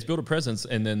presence. Yeah, it's built a presence,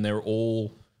 and then they're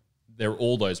all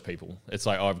those people. It's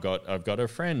like I've got a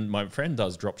friend. My friend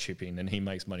does drop shipping, and he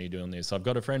makes money doing this. I've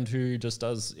got a friend who just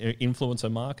does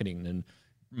influencer marketing and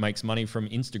makes money from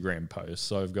Instagram posts.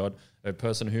 So I've got a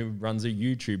person who runs a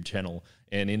YouTube channel,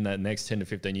 and in the next 10 to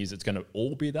 15 years, it's going to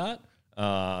all be that.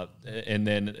 And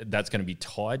then that's going to be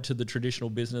tied to the traditional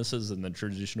businesses, and the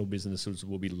traditional businesses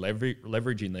will be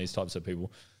leveraging these types of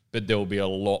people. But there will be a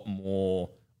lot more,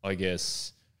 I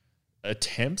guess,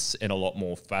 attempts and a lot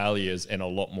more failures and a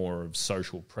lot more of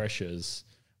social pressures,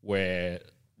 where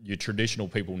your traditional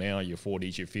people now, your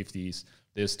 40s, your 50s,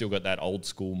 they've still got that old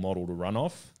school model to run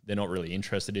off. They're not really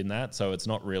interested in that. So it's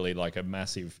not really like a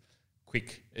massive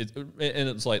quick,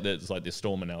 it's like this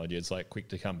storm analogy. It's like quick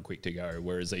to come, quick to go.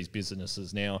 Whereas these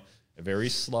businesses now are very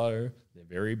slow. They're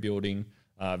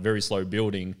very slow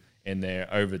building, and they're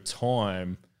over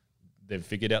time. They've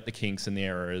figured out the kinks and the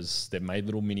errors. They've made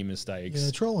little mini mistakes.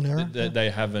 Yeah, trial and error. They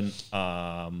haven't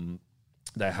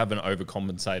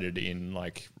overcompensated in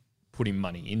like putting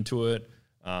money into it.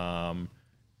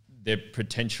 They're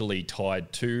potentially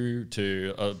tied to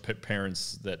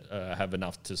parents that have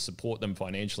enough to support them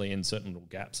financially in certain little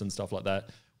gaps and stuff like that.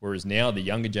 Whereas now the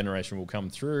younger generation will come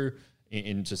through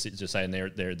in just saying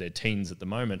they're teens at the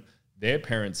moment. Their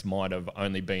parents might have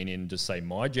only been in just say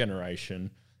my generation,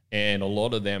 and a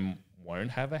lot of them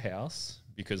won't have a house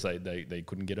because they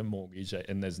couldn't get a mortgage,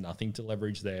 and there's nothing to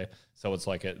leverage there. So it's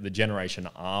like the generation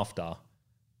after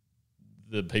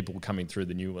the people coming through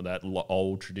the new, that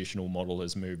old traditional model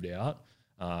has moved out.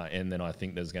 And then I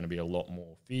think there's going to be a lot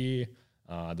more fear.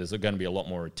 There's going to be a lot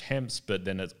more attempts, but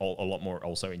then it's a lot more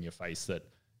also in your face that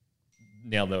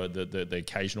now the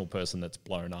occasional person that's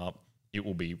blown up, it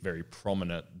will be very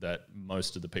prominent that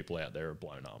most of the people out there are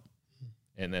blown up.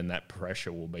 And then that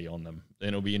pressure will be on them. And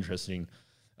it'll be interesting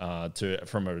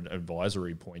from an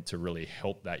advisory point to really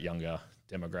help that younger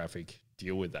demographic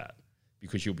deal with that,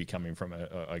 because you'll be coming from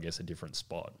a different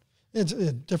spot. It's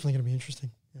definitely going to be interesting.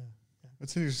 Yeah.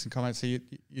 It's an interesting comment. So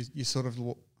you sort of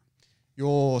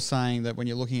you're saying that when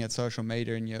you're looking at social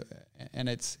media and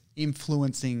it's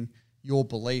influencing your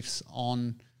beliefs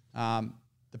on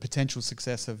the potential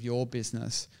success of your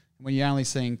business, when you're only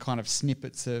seeing kind of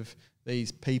snippets of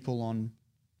these people on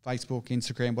Facebook,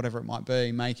 Instagram, whatever it might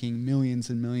be, making millions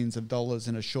and millions of dollars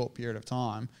in a short period of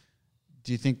time,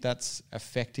 do you think that's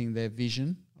affecting their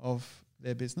vision of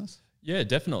their business? Yeah,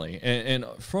 definitely. And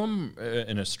from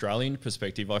an Australian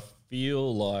perspective, I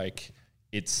feel like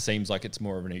it seems like it's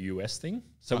more of a US thing.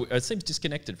 So it seems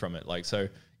disconnected from it. Like, so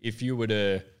if you were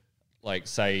to like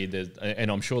say there's, and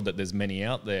I'm sure that there's many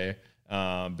out there,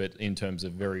 but in terms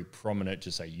of very prominent,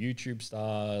 just say YouTube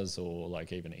stars or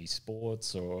like even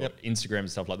esports or Instagram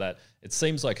and stuff like that, it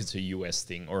seems like it's a US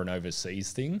thing or an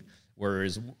overseas thing.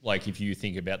 Whereas like if you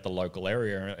think about the local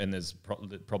area, and there's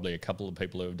probably a couple of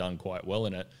people who have done quite well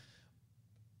in it,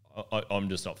 I'm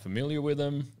just not familiar with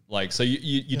them. Like, so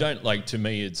you don't, like, to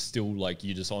me, it's still like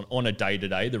you just on a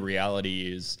day-to-day, the reality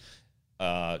is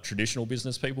traditional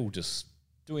business people just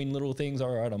doing little things.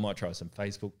 All right, I might try some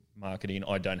Facebook marketing.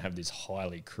 I don't have this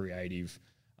highly creative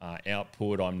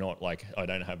output. I'm not like, I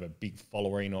don't have a big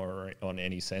following or on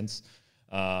any sense.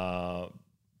 But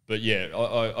yeah,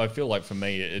 I feel like for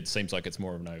me, it seems like it's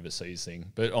more of an overseas thing.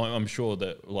 But I'm sure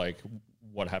that like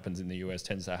what happens in the US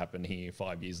tends to happen here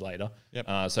 5 years later.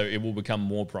 So it will become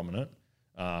more prominent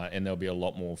and there'll be a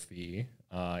lot more fear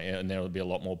and there'll be a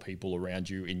lot more people around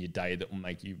you in your day that will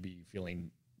make you be feeling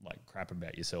like crap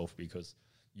about yourself, because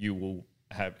you will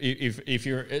have, if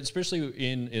you're, especially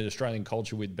in Australian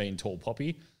culture with being tall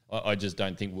poppy, I just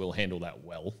don't think we'll handle that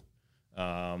well.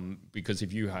 Because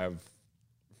if you have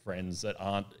friends that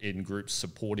aren't in groups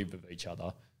supportive of each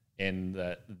other, and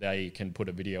that they can put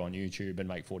a video on YouTube and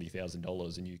make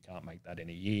 $40,000 and you can't make that in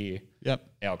a year,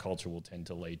 our culture will tend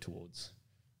to lead towards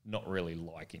not really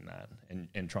liking that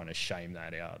and trying to shame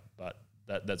that out. But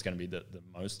that's going to be the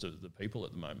most of the people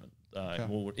at the moment,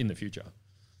 well, in the future,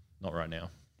 not right now.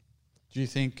 Do you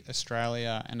think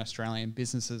Australia and Australian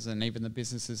businesses and even the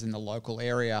businesses in the local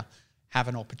area have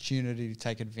an opportunity to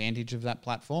take advantage of that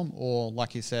platform? Or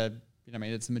like you said, I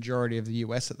mean, it's the majority of the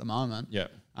US at the moment.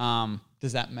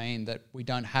 Does that mean that we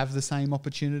don't have the same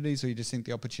opportunities, or you just think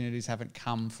the opportunities haven't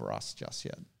come for us just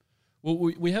yet? Well,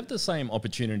 we have the same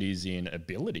opportunities in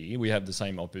ability. We have the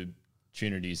same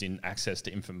opportunities in access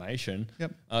to information.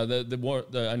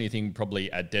 The only thing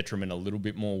probably at detriment a little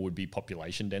bit more would be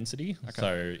population density.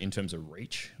 So in terms of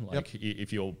reach, like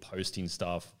if you're posting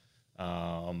stuff,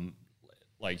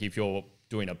 like if you're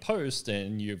doing a post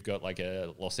and you've got like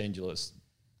a Los Angeles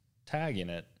tag in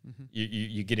it,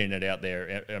 you're getting it out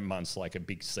there amongst like a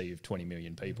big sea of 20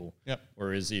 million people.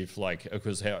 Whereas if like,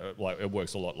 because it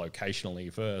works a lot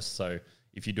locationally first. So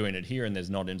if you're doing it here and there's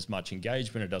not as much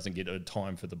engagement, it doesn't get a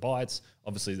time for the bites.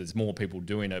 Obviously, there's more people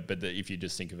doing it, but if you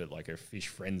just think of it like a fish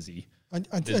frenzy,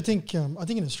 I think in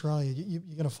Australia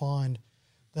you're going to find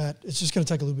that it's just going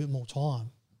to take a little bit more time,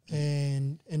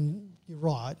 and you're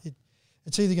right.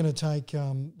 It's either going to take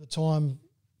the time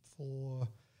for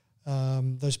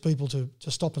those people to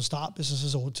stop and start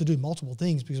businesses, or to do multiple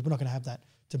things, because we're not going to have that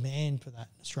demand for that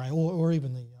in Australia, or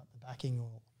even the backing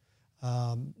or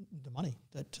the money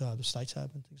that the states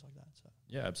have and things like that. So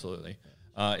yeah, absolutely.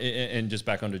 And just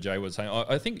back onto Jay was saying,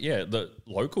 I think the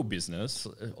local business,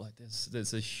 like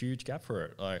there's a huge gap for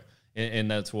it, like, and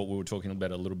that's what we were talking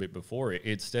about a little bit before.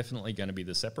 It's definitely going to be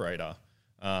the separator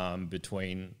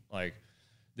between like.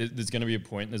 There's going to be a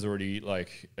point. There's already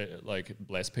like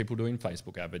less people doing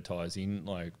Facebook advertising.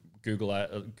 Like Google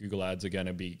ads are going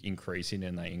to be increasing,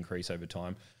 and they increase over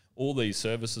time. All these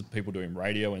services, people doing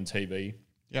radio and TV.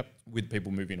 With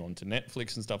people moving on to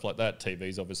Netflix and stuff like that.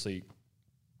 TV's obviously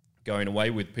going away.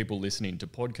 With people listening to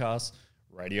podcasts,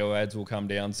 radio ads will come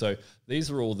down. So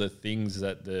these are all the things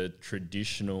that the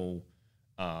traditional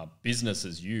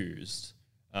businesses used.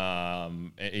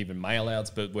 Even mail outs,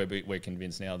 but we're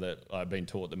convinced now that I've been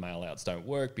taught that mail outs don't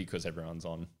work because everyone's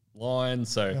online.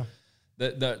 So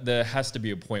there has to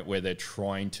be a point where they're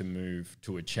trying to move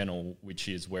to a channel which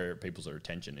is where people's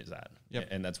attention is at.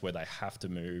 And that's where they have to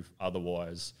move.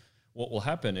 Otherwise, what will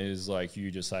happen is, like you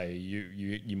just say,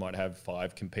 you might have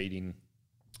 5 competing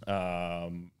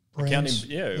accounting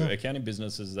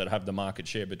businesses that have the market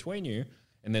share between you,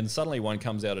 and then suddenly one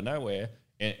comes out of nowhere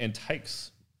and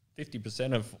takes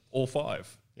 50% of all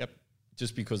 5.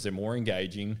 Just because they're more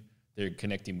engaging, they're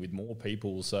connecting with more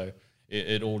people. So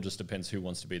it all just depends who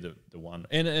wants to be the one.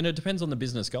 And it depends on the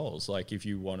business goals. Like if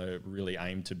you want to really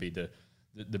aim to be the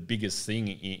biggest thing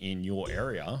in your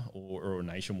area or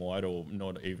nationwide, or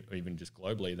not even just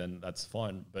globally, then that's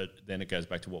fine. But then it goes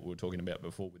back to what we were talking about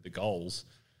before with the goals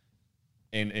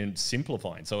and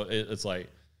simplifying. So it's like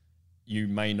you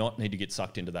may not need to get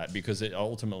sucked into that, because it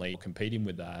ultimately competing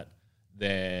with that,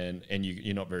 then and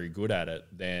you're not very good at it,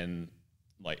 then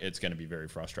like it's going to be very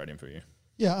frustrating for you.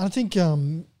 Yeah, I think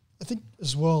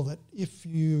as well that if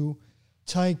you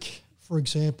take, for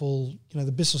example,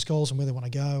 the business goals and where they want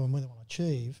to go and where they want to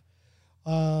achieve,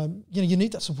 you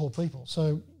need that support people.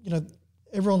 So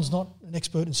everyone's not an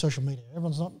expert in social media.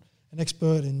 Everyone's not an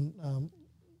expert in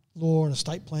law and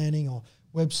estate planning or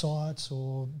websites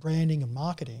or branding and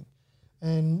marketing.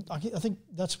 And I think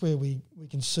that's where we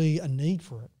can see a need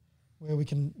for it, where we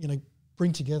can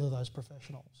bring together those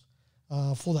professionals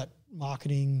for that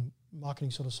marketing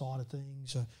sort of side of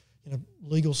things,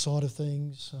 legal side of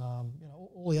things,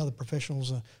 all the other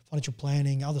professionals, financial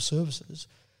planning, other services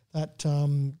that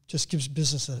just gives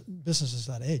businesses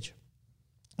that edge.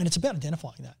 And it's about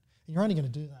identifying that. And you're only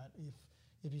going to do that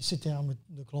if you sit down with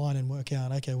the client and work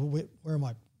out, okay, well, where am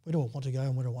I? Where do I want to go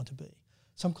and where do I want to be?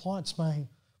 Some clients may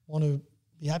want to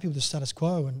be happy with the status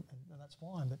quo, and that's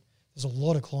fine, but there's a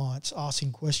lot of clients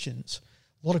asking questions.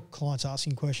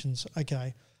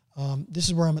 Okay, this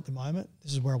is where I'm at the moment.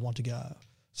 This is where I want to go.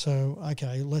 So,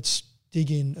 okay, let's dig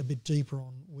in a bit deeper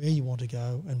on where you want to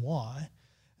go and why.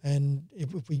 And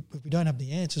if we don't have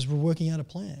the answers, we're working out a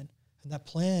plan. And that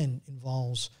plan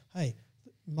involves, hey,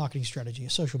 marketing strategy, a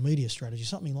social media strategy,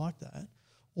 something like that.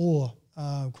 Or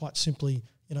quite simply,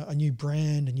 a new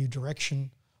brand, a new direction,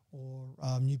 or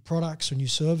new products or new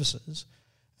services.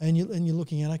 And you're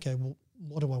looking at, okay, well,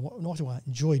 what do I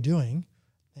enjoy doing,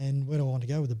 and where do I want to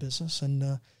go with the business?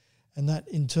 And that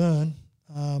in turn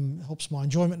helps my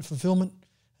enjoyment and fulfillment,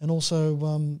 and also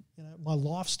my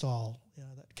lifestyle.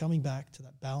 That coming back to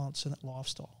that balance and that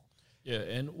lifestyle. Yeah,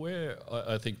 and where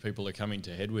I think people are coming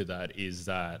to head with that is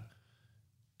that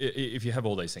if you have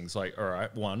all these things, like, all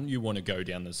right, one, you want to go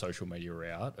down the social media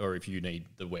route, or if you need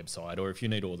the website, or if you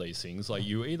need all these things, like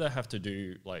you either have to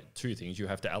do like two things. You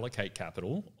have to allocate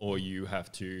capital, or you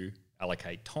have to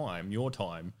allocate time, your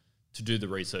time, to do the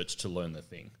research to learn the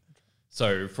thing.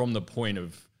 So from the point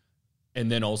of,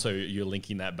 and then also you're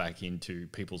linking that back into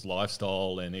people's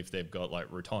lifestyle, and if they've got like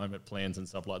retirement plans and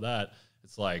stuff like that,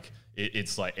 it's like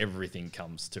everything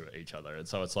comes to each other. And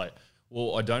so it's like,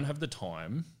 well, I don't have the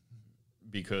time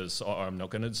because I'm not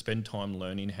going to spend time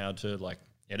learning how to like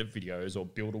edit videos or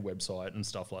build a website and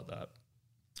stuff like that.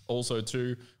 Also,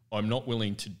 too, I'm not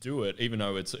willing to do it, even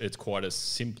though it's quite a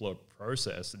simpler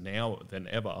process now than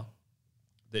ever.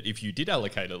 That if you did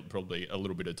allocate probably a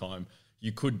little bit of time,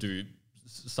 you could do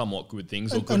somewhat good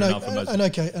things, or good enough. An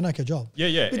okay job.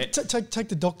 Yeah. Take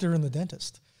the doctor and the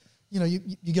dentist.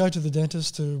 You go to the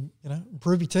dentist to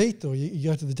improve your teeth, or you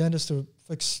go to the dentist to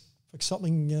fix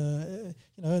something.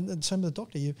 And same with the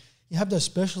doctor. You have those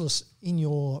specialists in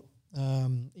your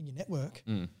network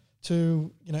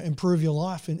to improve your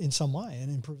life in some way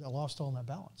and improve that lifestyle and that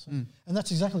balance. And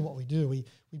that's exactly what we do. We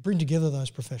bring together those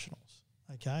professionals,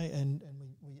 okay, and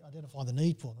we identify the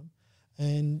need for them.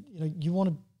 And you want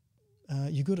to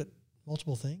you're good at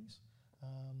multiple things,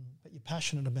 but you're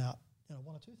passionate about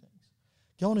one or two things.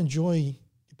 Go and enjoy your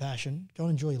passion. Go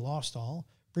and enjoy your lifestyle.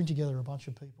 Bring together a bunch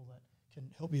of people that can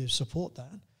help you support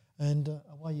that, and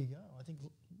away you go. I think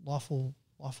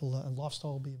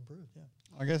lifestyle will be improved.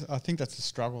 Yeah. I think that's a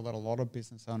struggle that a lot of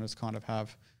business owners kind of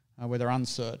have, where they're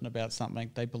uncertain about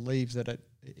something. They believe that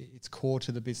it's core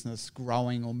to the business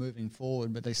growing or moving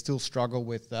forward, but they still struggle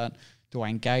with that. Do I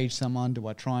engage someone? Do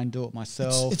I try and do it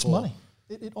myself? It's money.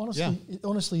 It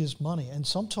honestly is money, and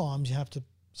sometimes you have to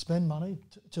spend money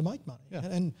to make money. Yeah.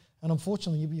 And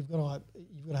unfortunately, you've got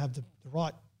to have the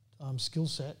right skill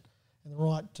set and the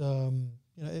right.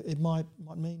 It might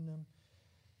mean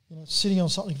sitting on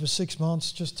something for 6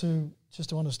 months just to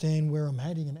understand where I'm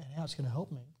heading and how it's going to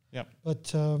help me. Yep.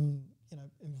 But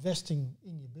investing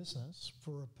in your business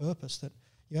for a purpose that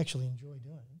you actually enjoy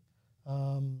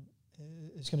doing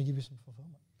is going to give you some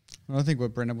fulfillment. Well, I think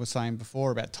what Brendon was saying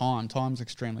before about time's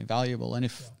extremely valuable. And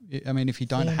if you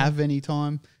don't have any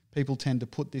time, people tend to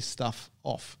put this stuff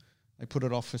off. They put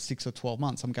it off for 6 or 12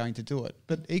 months. I'm going to do it.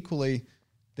 But equally,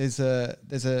 there's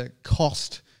a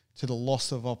cost to the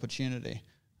loss of opportunity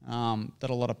that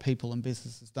a lot of people and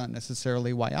businesses don't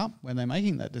necessarily weigh up when they're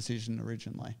making that decision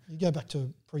originally. You go back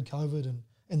to pre-COVID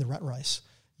and the rat race.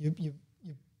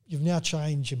 You've now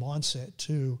changed your mindset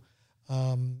to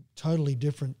totally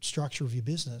different structure of your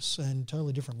business and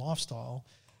totally different lifestyle.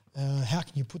 How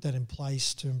can you put that in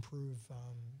place to improve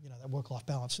that work-life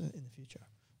balance in the future?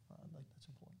 That's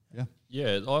important.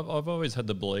 Yeah, I've always had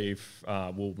the belief,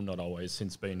 not always,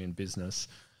 since being in business,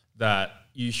 that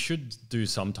you should do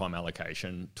some time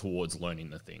allocation towards learning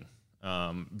the thing,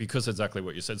 because exactly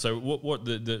what you said. So what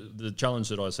the challenge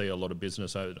that I see a lot of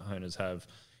business owners have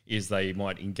is they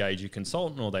might engage a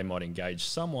consultant or they might engage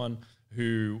someone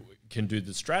who can do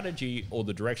the strategy or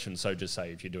the direction. So just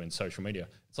say if you're doing social media,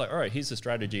 it's like, all right, here's the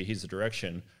strategy, here's the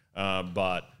direction,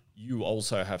 but you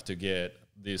also have to get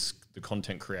the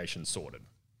content creation sorted.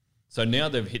 So now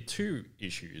they've hit two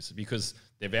issues because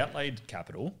they've outlaid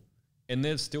capital and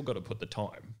they've still got to put the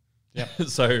time. Yeah.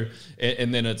 So,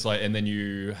 and then it's like, and then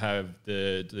you have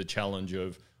the challenge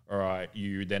of, all right,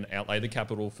 you then outlay the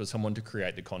capital for someone to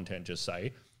create the content, just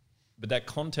say, but that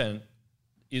content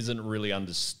isn't really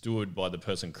understood by the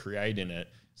person creating it.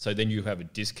 So then you have a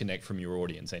disconnect from your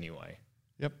audience anyway.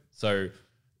 Yep. So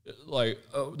like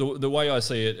the way I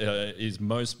see it is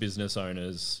most business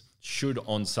owners should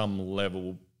on some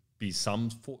level be some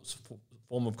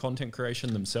form of content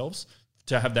creation themselves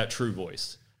to have that true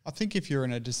voice. I think if you're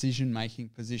in a decision-making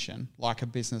position, like a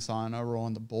business owner or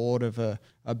on the board of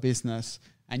a business,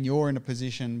 and you're in a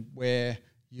position where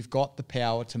you've got the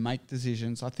power to make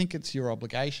decisions, I think it's your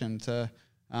obligation to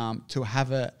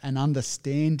have an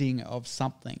understanding of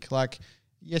something. Like,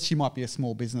 yes, you might be a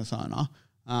small business owner,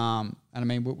 and I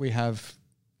mean, we have,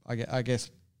 I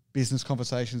guess, business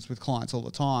conversations with clients all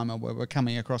the time, and we're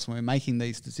coming across and we're making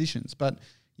these decisions, but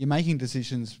you're making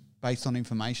decisions based on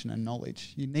information and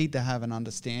knowledge. You need to have an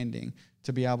understanding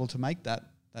to be able to make that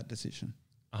decision.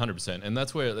 100%, and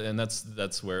that's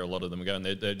where a lot of them are going.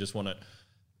 They just want it.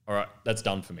 All right, that's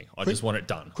done for me. I just want it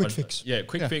done. Quick fix. Yeah,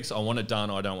 quick fix. I want it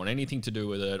done. I don't want anything to do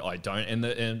with it. I don't,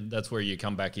 and that's where you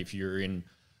come back if you're in,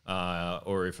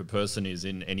 or if a person is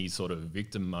in any sort of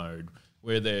victim mode,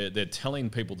 where they're telling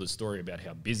people the story about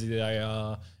how busy they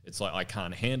are. It's like, I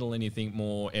can't handle anything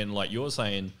more, and like you're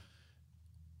saying,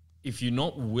 if you're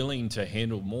not willing to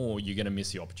handle more, you're going to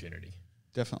miss the opportunity.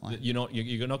 Definitely. You're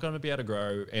not going to be able to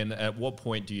grow. And at what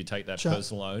point do you take that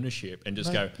personal ownership and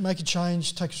just make a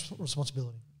change, take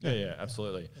responsibility? Yeah,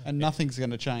 absolutely. And nothing's going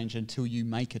to change until you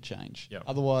make a change. Yep.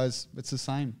 Otherwise, it's the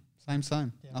same. Yeah.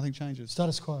 Nothing changes.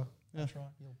 Status quo. Yeah. That's right.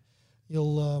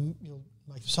 You'll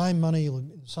make the same money. You'll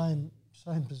in the same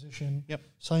position. Yep.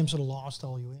 Same sort of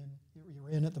lifestyle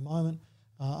you're in at the moment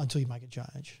until you make a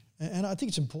change. And I think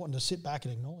it's important to sit back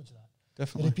and acknowledge that.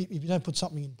 Definitely. If you don't put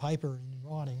something in paper and in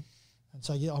writing and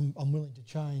say, yeah, I'm willing to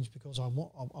change because I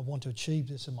want to achieve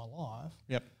this in my life.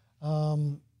 Yep.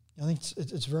 I think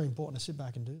it's very important to sit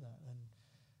back and do that. And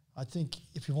I think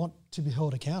if you want to be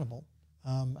held accountable,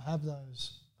 have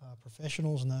those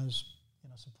professionals and those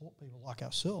support people like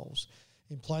ourselves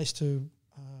in place to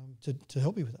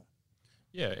help you with that.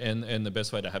 Yeah, and the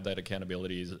best way to have that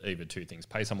accountability is either two things: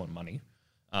 pay someone money,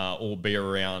 or be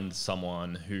around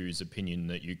someone whose opinion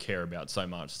that you care about so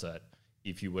much that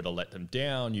if you were to let them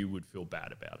down, you would feel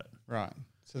bad about it. Right.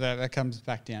 So that comes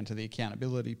back down to the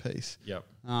accountability piece. Yep.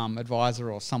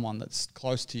 Advisor or someone that's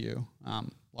close to you,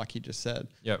 like you just said.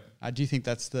 Yep. Do you think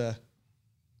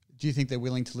they're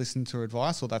willing to listen to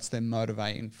advice, or that's their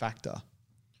motivating factor?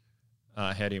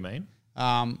 How do you mean?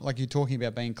 Like you're talking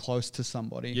about being close to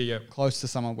somebody. Yeah. Close to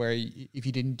someone where if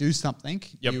you didn't do something,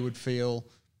 you would feel,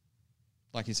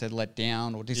 like you said, let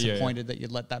down or disappointed that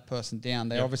you'd let that person down.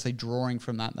 They're obviously drawing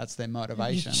from that. That's their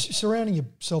motivation. You're surrounding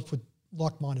yourself with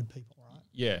like-minded people, right?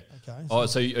 Yeah. Okay.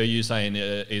 So are you saying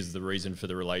is the reason for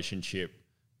the relationship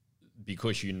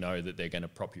because you know that they're going to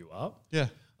prop you up? Yeah.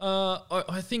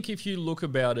 I think if you look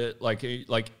about it, like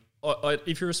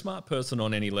if you're a smart person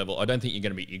on any level, I don't think you're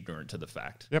going to be ignorant to the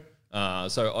fact. Yep.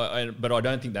 But I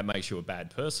don't think that makes you a bad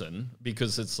person,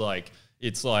 because it's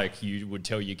like you would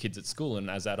tell your kids at school, and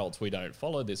as adults we don't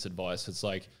follow this advice. It's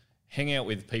like, hang out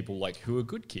with people like who are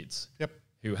good kids. Yep.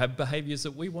 Who have behaviors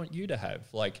that we want you to have.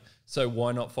 Like, so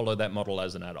why not follow that model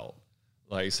as an adult?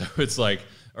 Like, so it's like,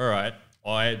 all right,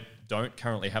 I don't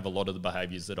currently have a lot of the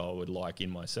behaviors that I would like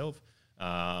in myself.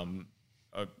 And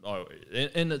I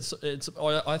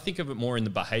think of it more in the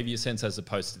behavior sense as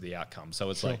opposed to the outcome. So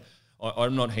it's like,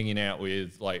 I'm not hanging out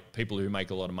with like people who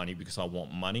make a lot of money because I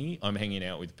want money. I'm hanging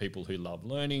out with people who love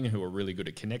learning, who are really good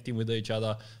at connecting with each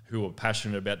other, who are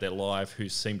passionate about their life, who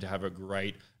seem to have a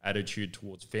great attitude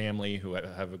towards family, who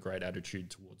have a great attitude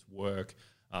towards work,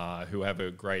 who have a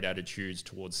great attitude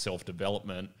towards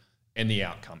self-development, and the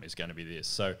outcome is going to be this.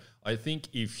 So I think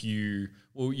if you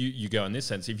go in this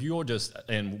sense, if you're just,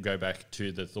 and we'll go back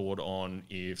to the thought on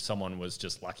if someone was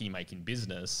just lucky making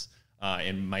business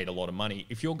and made a lot of money,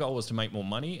 if your goal was to make more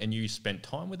money and you spent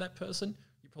time with that person,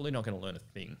 you're probably not going to learn a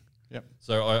thing. Yep.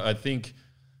 So I think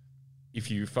if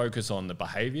you focus on the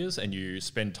behaviors and you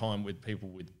spend time with people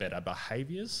with better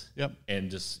behaviors, and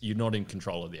just you're not in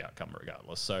control of the outcome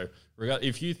regardless. So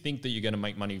if you think that you're going to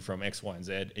make money from X, Y, and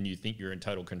Z, and you think you're in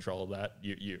total control of that,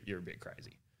 you're a bit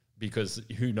crazy, because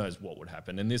who knows what would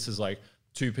happen. And this is like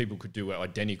two people could do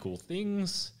identical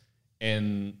things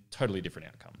and totally different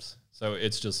outcomes. So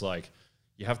it's just like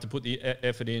you have to put the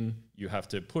effort in, you have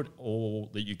to put all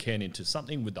that you can into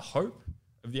something with the hope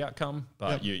of the outcome,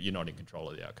 but you're not in control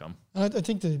of the outcome. And I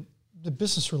think the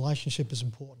business relationship is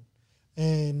important.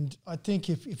 And I think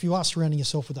if you are surrounding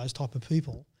yourself with those type of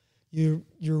people, you're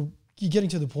getting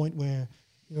to the point where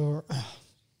you're I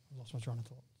lost my train of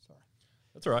thought. Sorry.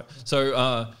 That's all right.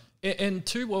 So and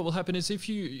two, what will happen is if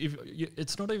you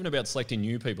it's not even about selecting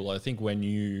new people. I think when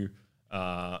you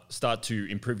start to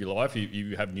improve your life,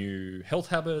 you have new health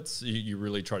habits, you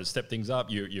really try to step things up,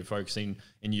 you're focusing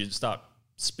and you start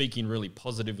speaking really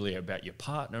positively about your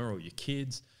partner or your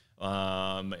kids,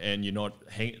 and you're not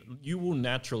you will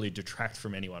naturally detract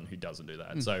from anyone who doesn't do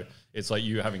that. So it's like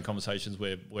you having conversations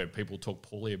where people talk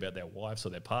poorly about their wives or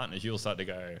their partners, you'll start to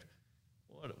go,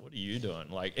 what are you doing?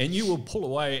 Like, and you will pull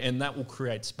away, and that will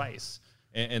create space,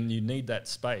 and you need that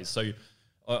space. So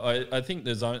I think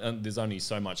there's only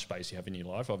so much space you have in your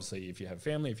life. Obviously, if you have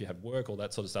family, if you have work, all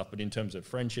that sort of stuff. But in terms of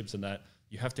friendships and that,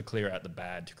 you have to clear out the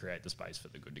bad to create the space for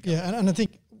the good to come. Yeah, and I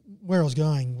think where I was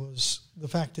going was the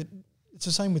fact that it's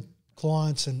the same with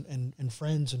clients and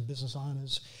friends and business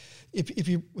owners. If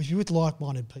you're with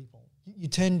like-minded people, you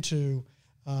tend to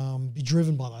be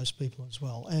driven by those people as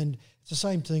well. And it's the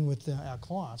same thing with our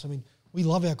clients. I mean, we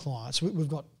love our clients. We've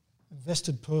got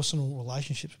invested personal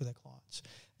relationships with our clients.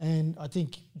 And I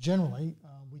think generally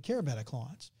we care about our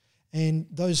clients. And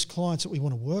those clients that we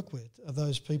want to work with are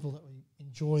those people that we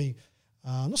enjoy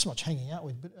not so much hanging out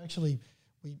with, but actually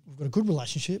we've got a good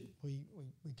relationship, we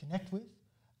connect with,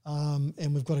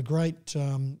 and we've got a great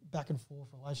back and forth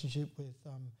relationship with,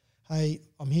 hey,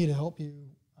 I'm here to help you,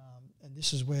 and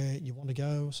this is where you want to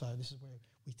go, so this is where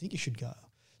we think you should go.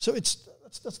 So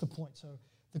that's the point. So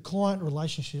the client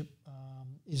relationship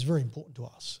is very important to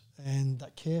us, and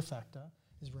that care factor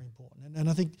is very important. And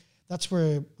I think that's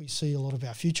where we see a lot of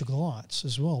our future clients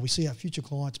as well. We see our future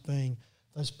clients being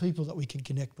those people that we can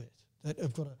connect with, that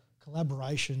have got a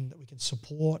collaboration that we can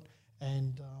support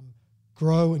and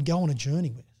grow and go on a journey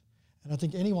with. And I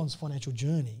think anyone's financial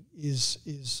journey is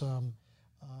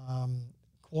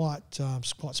quite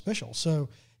special. So,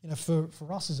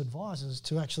 for us as advisors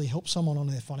to actually help someone on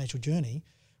their financial journey,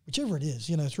 whichever it is,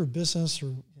 through business,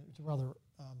 through other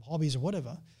hobbies or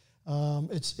whatever,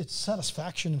 it's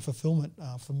satisfaction and fulfillment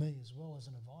for me as well as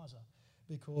an advisor,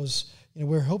 because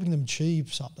we're helping them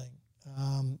achieve something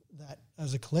that,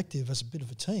 as a collective, as a bit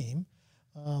of a team,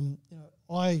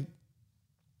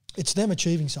 it's them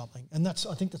achieving something, and I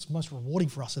think that's most rewarding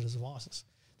for us as advisors,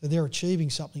 that they're achieving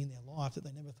something in their life that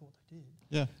they never thought they did.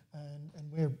 Yeah,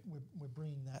 and we're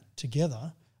bringing that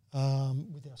together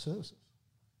with our services.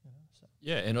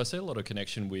 Yeah, and I see a lot of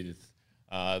connection with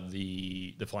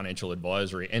the financial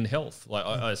advisory and health. Like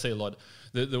I see a lot.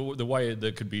 The way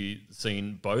that could be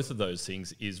seen, both of those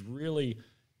things, is really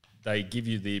they give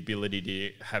you the ability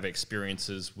to have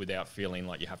experiences without feeling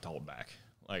like you have to hold back.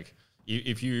 Like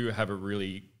if you have a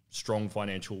really strong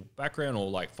financial background or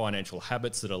like financial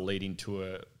habits that are leading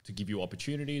to give you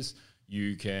opportunities,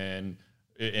 you can.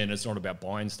 And it's not about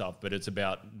buying stuff, but it's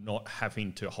about not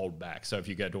having to hold back. So if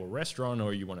you go to a restaurant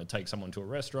or you want to take someone to a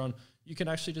restaurant, you can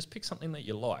actually just pick something that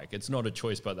you like. It's not a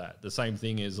choice by that. The same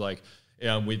thing is like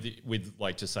with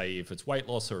like, to say, if it's weight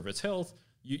loss or if it's health,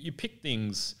 you pick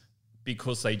things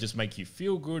because they just make you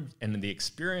feel good and the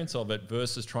experience of it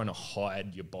versus trying to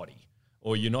hide your body.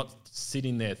 Or you're not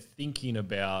sitting there thinking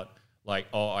about like,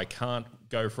 oh, I can't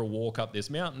go for a walk up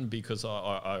this mountain because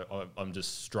I'm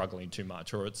just struggling too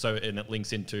much. And it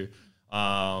links into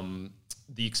the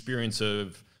experience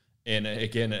of, and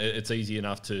again, it's easy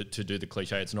enough to do the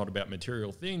cliche. It's not about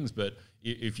material things, but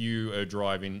if you are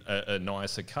driving a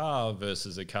nicer car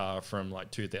versus a car from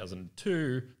like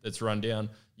 2002 that's run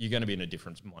down, you're going to be in a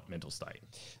different mental state.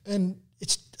 And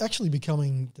it's actually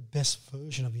becoming the best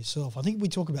version of yourself. I think we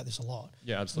talk about this a lot.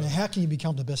 Yeah, absolutely. How can you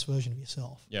become the best version of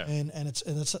yourself? Yeah. And it's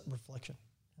that reflection.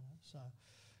 So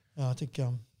I think,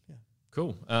 yeah.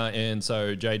 Cool. And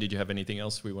so, Jay, did you have anything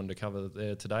else we wanted to cover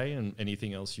there today, and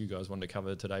anything else you guys wanted to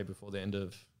cover today before the end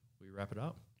of we wrap it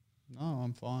up? No,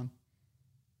 I'm fine.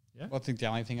 Yeah. Well, I think the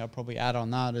only thing I'd probably add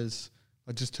on that is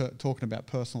just talking about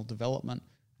personal development.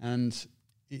 And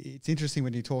it's interesting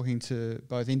when you're talking to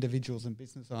both individuals and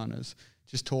business owners,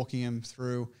 just talking them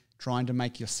through trying to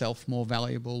make yourself more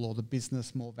valuable or the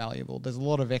business more valuable. There's a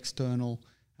lot of external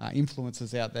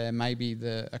influences out there, maybe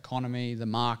the economy, the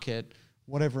market,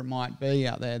 whatever it might be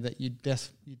out there that you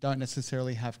don't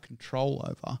necessarily have control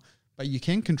over, but you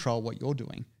can control what you're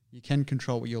doing. You can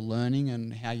control what you're learning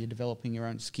and how you're developing your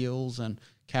own skills and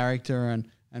character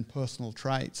and personal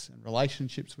traits and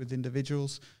relationships with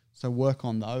individuals. So work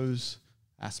on those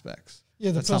aspects.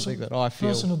 Yeah, that's something that I feel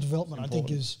personal development, I think,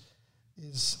 important.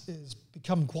 is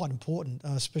become quite important,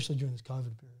 especially during this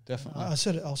COVID period. Definitely.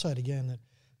 I'll say it again, that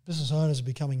business owners are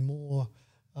becoming more,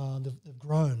 they've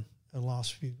grown in the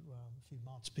last few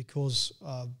months because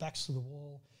backs to the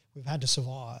wall, we've had to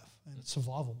survive, and it's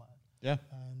survival mode. Yeah.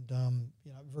 And,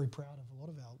 very proud of a lot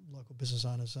of our local business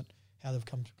owners and how they've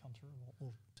come through.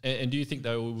 And do you think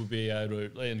they will be able to,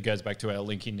 and it goes back to our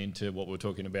linking into what we're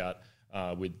talking about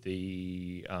with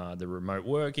the remote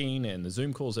working and the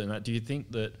Zoom calls and that, do you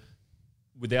think that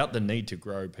without the need to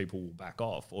grow, people will back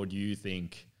off? Or do you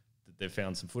think that they've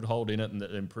found some foothold in it and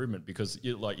the improvement? Because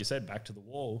like you said, back to the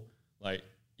wall, like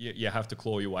you have to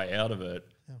claw your way out of it.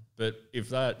 Yeah. But if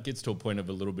that gets to a point of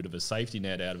a little bit of a safety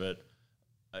net out of it,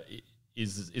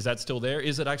 is that still there?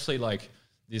 Is it actually like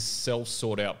this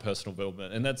self-sort out personal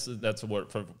development? And that's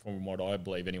what, from what I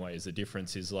believe anyway, is the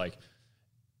difference is like,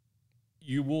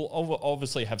 you will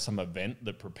obviously have some event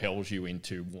that propels you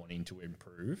into wanting to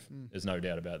improve. There's no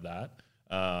doubt about that.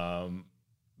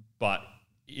 But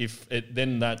if it,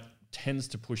 then that tends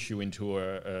to push you into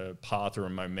a path or a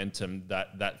momentum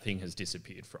that thing has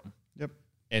disappeared from. Yep.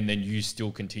 And then you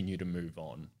still continue to move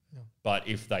on. Yeah. But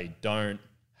if they don't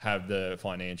have the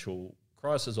financial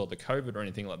crisis or the COVID or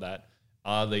anything like that,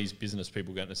 are these business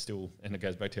people going to still, and it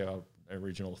goes back to our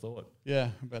original thought. Yeah,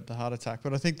 about the heart attack.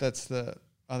 But I think that's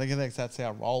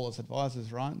our role as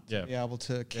advisors, right? Yeah. To be able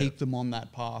to keep them on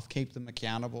that path, keep them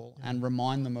accountable, and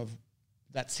remind them of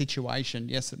that situation.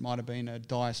 Yes, it might have been a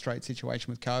dire straight situation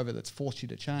with COVID that's forced you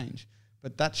to change,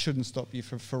 but that shouldn't stop you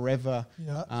from forever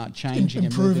changing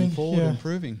and moving forward,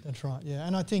 improving. That's right, yeah.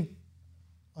 And I think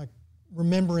like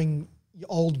remembering your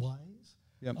old ways,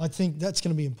 I think that's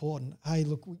going to be important. Hey,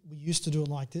 look, we used to do it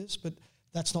like this, but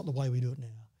that's not the way we do it now.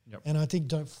 Yep. And I think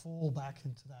don't fall back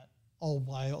into that old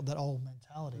way or that old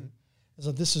mentality. It's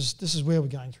like this is where we're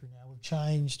going through now. We've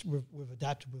changed, we've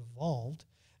adapted, we've evolved,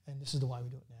 and this is the way we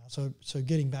do it now. So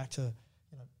getting back to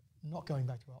not going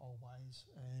back to our old ways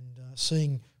and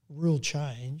seeing real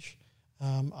change,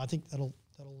 I think that'll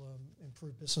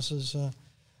improve businesses,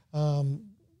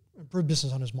 improve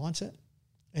business owners' mindset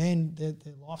and their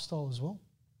lifestyle as well.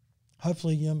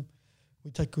 Hopefully, we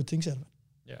take good things out of it.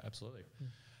 Yeah, absolutely.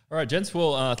 All right, gents.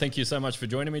 Well, thank you so much for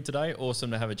joining me today.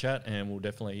 Awesome to have a chat, and we'll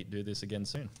definitely do this again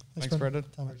soon. Thanks, Brendon.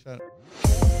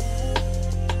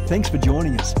 Thanks for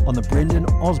joining us on the Brendon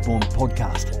Osborne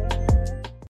podcast.